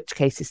 In which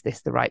case, is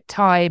this the right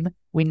time?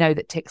 We know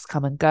that tics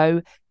come and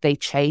go. They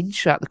change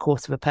throughout the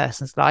course of a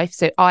person's life.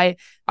 So I've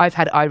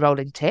had eye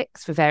rolling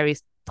tics for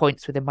various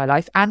points within my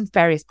life and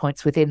various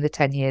points within the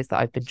 10 years that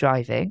I've been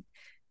driving.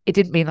 It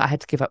didn't mean that I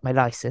had to give up my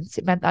license.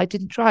 It meant that I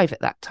didn't drive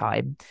at that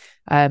time.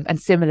 And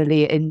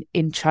similarly,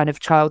 in kind of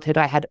childhood,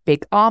 I had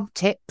big arm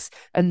tics,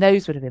 and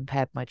those would have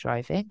impaired my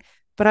driving.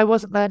 But I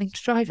wasn't learning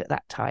to drive at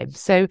that time.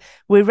 So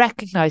we're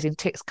recognizing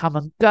tics come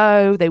and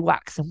go. They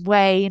wax and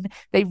wane.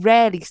 They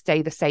rarely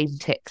stay the same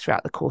tic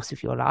throughout the course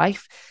of your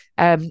life.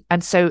 And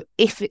so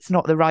if it's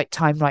not the right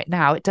time right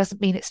now, it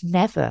doesn't mean it's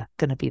never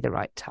going to be the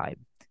right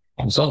time.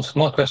 So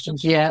my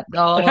questions. Yeah.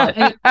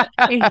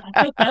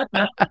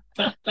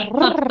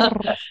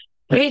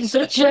 It's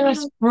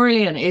just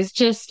brilliant. It's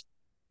just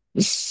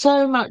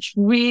so much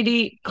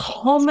really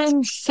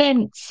common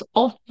sense,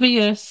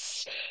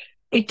 obvious.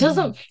 It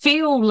doesn't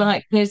feel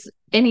like there's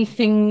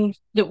anything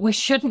that we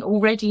shouldn't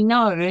already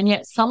know, and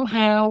yet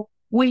somehow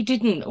we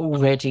didn't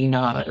already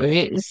know.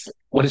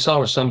 It's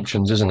our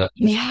assumptions, isn't it?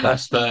 Yeah.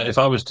 If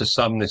I was to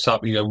sum this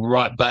up, you go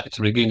right back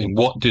to the beginning.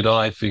 What did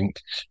I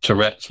think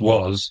Tourette's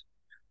was?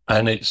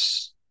 And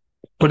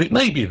but it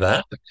may be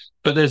that,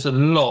 but there's a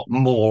lot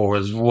more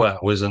as well,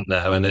 isn't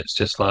there? And it's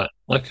just like,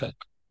 okay,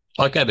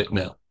 I get it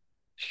now.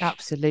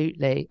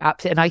 Absolutely.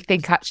 And I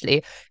think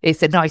actually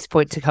it's a nice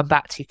point to come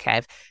back to,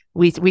 Kev.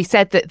 We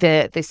said that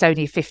there's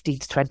only 15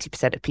 to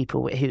 20% of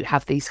people who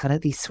have these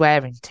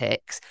swearing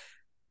tics.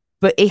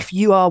 But if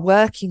you are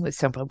working with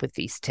someone with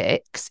these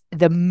tics,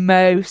 the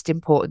most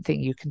important thing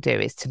you can do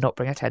is to not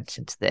bring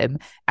attention to them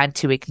and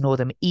to ignore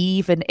them,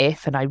 even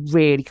if, and I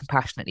really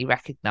compassionately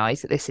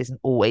recognise that this isn't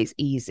always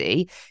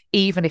easy,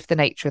 even if the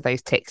nature of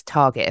those tics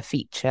target a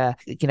feature,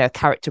 a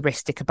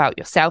characteristic about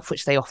yourself,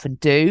 which they often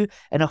do,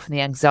 and often the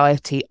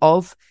anxiety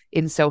of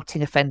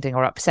insulting, offending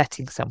or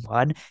upsetting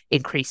someone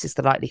increases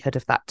the likelihood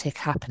of that tic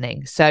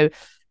happening. So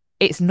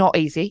it's not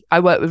easy. I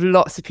work with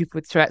lots of people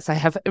with Tourette's.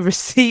 I've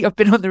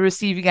been on the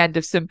receiving end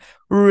of some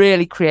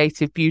really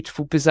creative,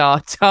 beautiful,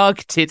 bizarre,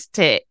 targeted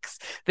tics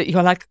that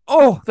you're like,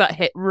 oh, that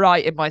hit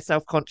right in my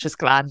self-conscious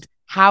gland.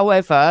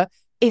 However,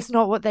 it's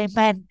not what they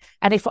meant.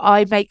 And if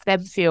I make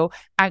them feel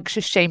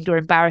anxious, shamed or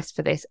embarrassed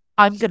for this,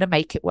 I'm going to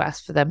make it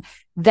worse for them.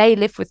 They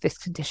live with this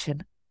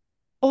condition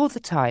all the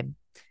time.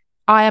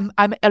 I'm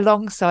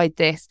alongside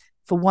this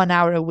for 1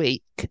 hour a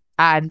week.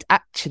 And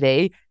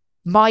actually,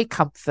 my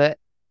comfort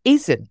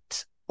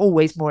isn't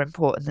always more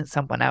important than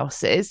someone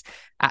else's.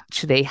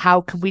 Actually, how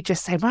can we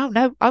just say, well,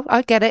 no,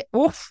 I get it.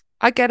 Oof,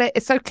 I get it.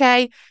 It's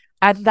okay.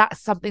 And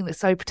that's something that's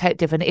so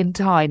protective. And in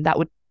time, that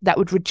would that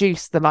would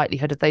reduce the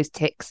likelihood of those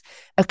tics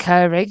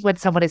occurring when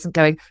someone isn't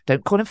going,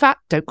 don't call him fat,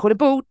 don't call him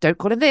bald, don't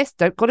call him this,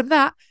 don't call him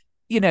that.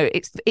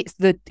 It's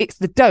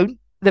the don't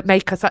that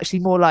make us actually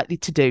more likely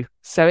to do.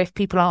 So if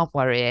people aren't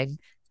worrying,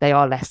 they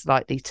are less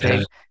likely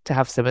to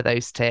have some of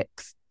those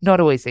tics. Not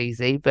always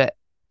easy, but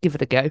give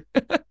it a go.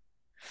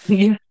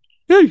 Yeah.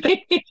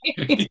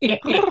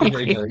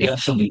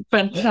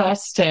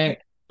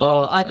 Fantastic.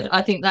 Oh,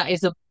 I think that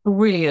is a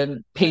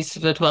brilliant piece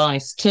of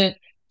advice to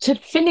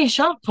finish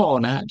up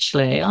on,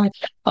 actually.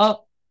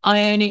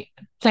 Ione,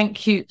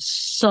 thank you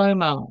so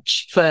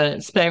much for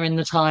sparing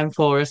the time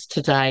for us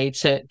today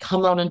to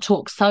come on and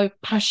talk so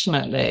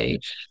passionately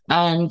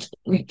and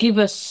give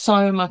us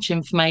so much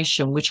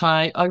information, which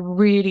I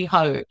really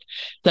hope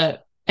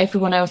that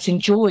everyone else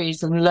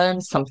enjoys and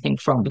learns something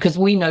from, because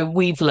we know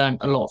we've learned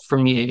a lot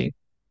from you.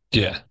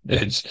 Yeah,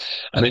 it's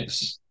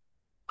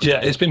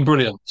been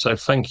brilliant. So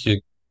thank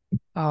you.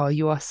 Oh,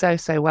 you are so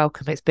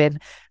welcome. It's been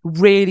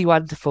really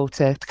wonderful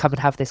to come and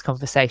have this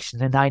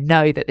conversation. And I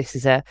know that this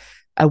is a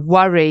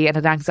worry and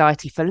an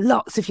anxiety for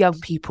lots of young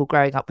people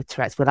growing up with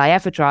Tourette's. Will I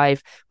ever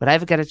drive? Will I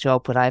ever get a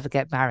job? Will I ever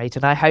get married?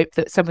 And I hope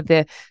that some of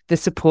the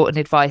support and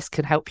advice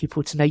can help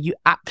people to know you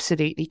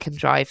absolutely can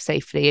drive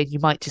safely, and you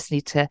might just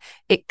need to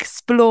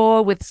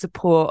explore with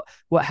support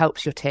what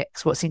helps your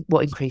tics, what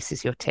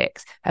increases your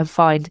tics, and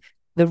find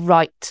the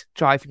right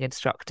driving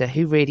instructor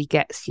who really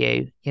gets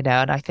you, and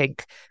I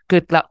think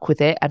good luck with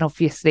it. And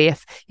obviously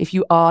if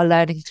you are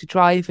learning to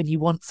drive and you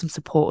want some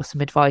support or some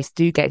advice,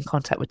 do get in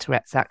contact with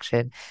Tourette's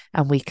Action,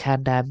 and we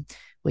can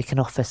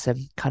offer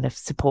some kind of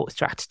support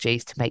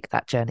strategies to make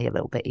that journey a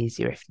little bit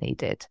easier if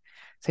needed.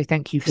 So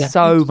thank you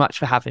so much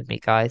for having me,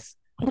 guys.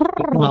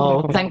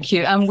 Oh, thank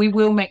you. And we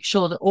will make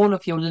sure that all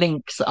of your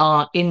links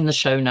are in the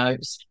show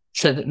notes,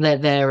 so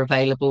that they're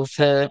available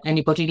for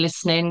anybody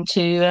listening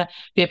to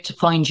be able to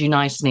find you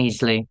nice and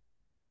easily.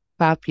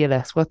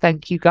 Fabulous. Well,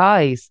 thank you,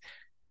 guys.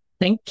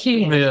 Thank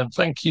you. Yeah,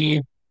 thank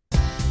you.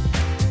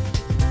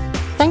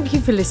 Thank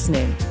you for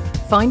listening.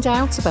 Find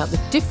out about the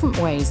different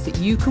ways that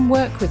you can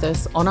work with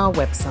us on our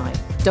website,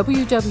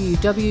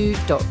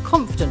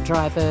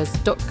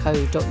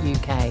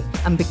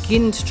 www.confidentdrivers.co.uk, and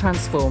begin to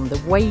transform the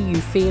way you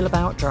feel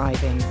about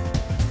driving.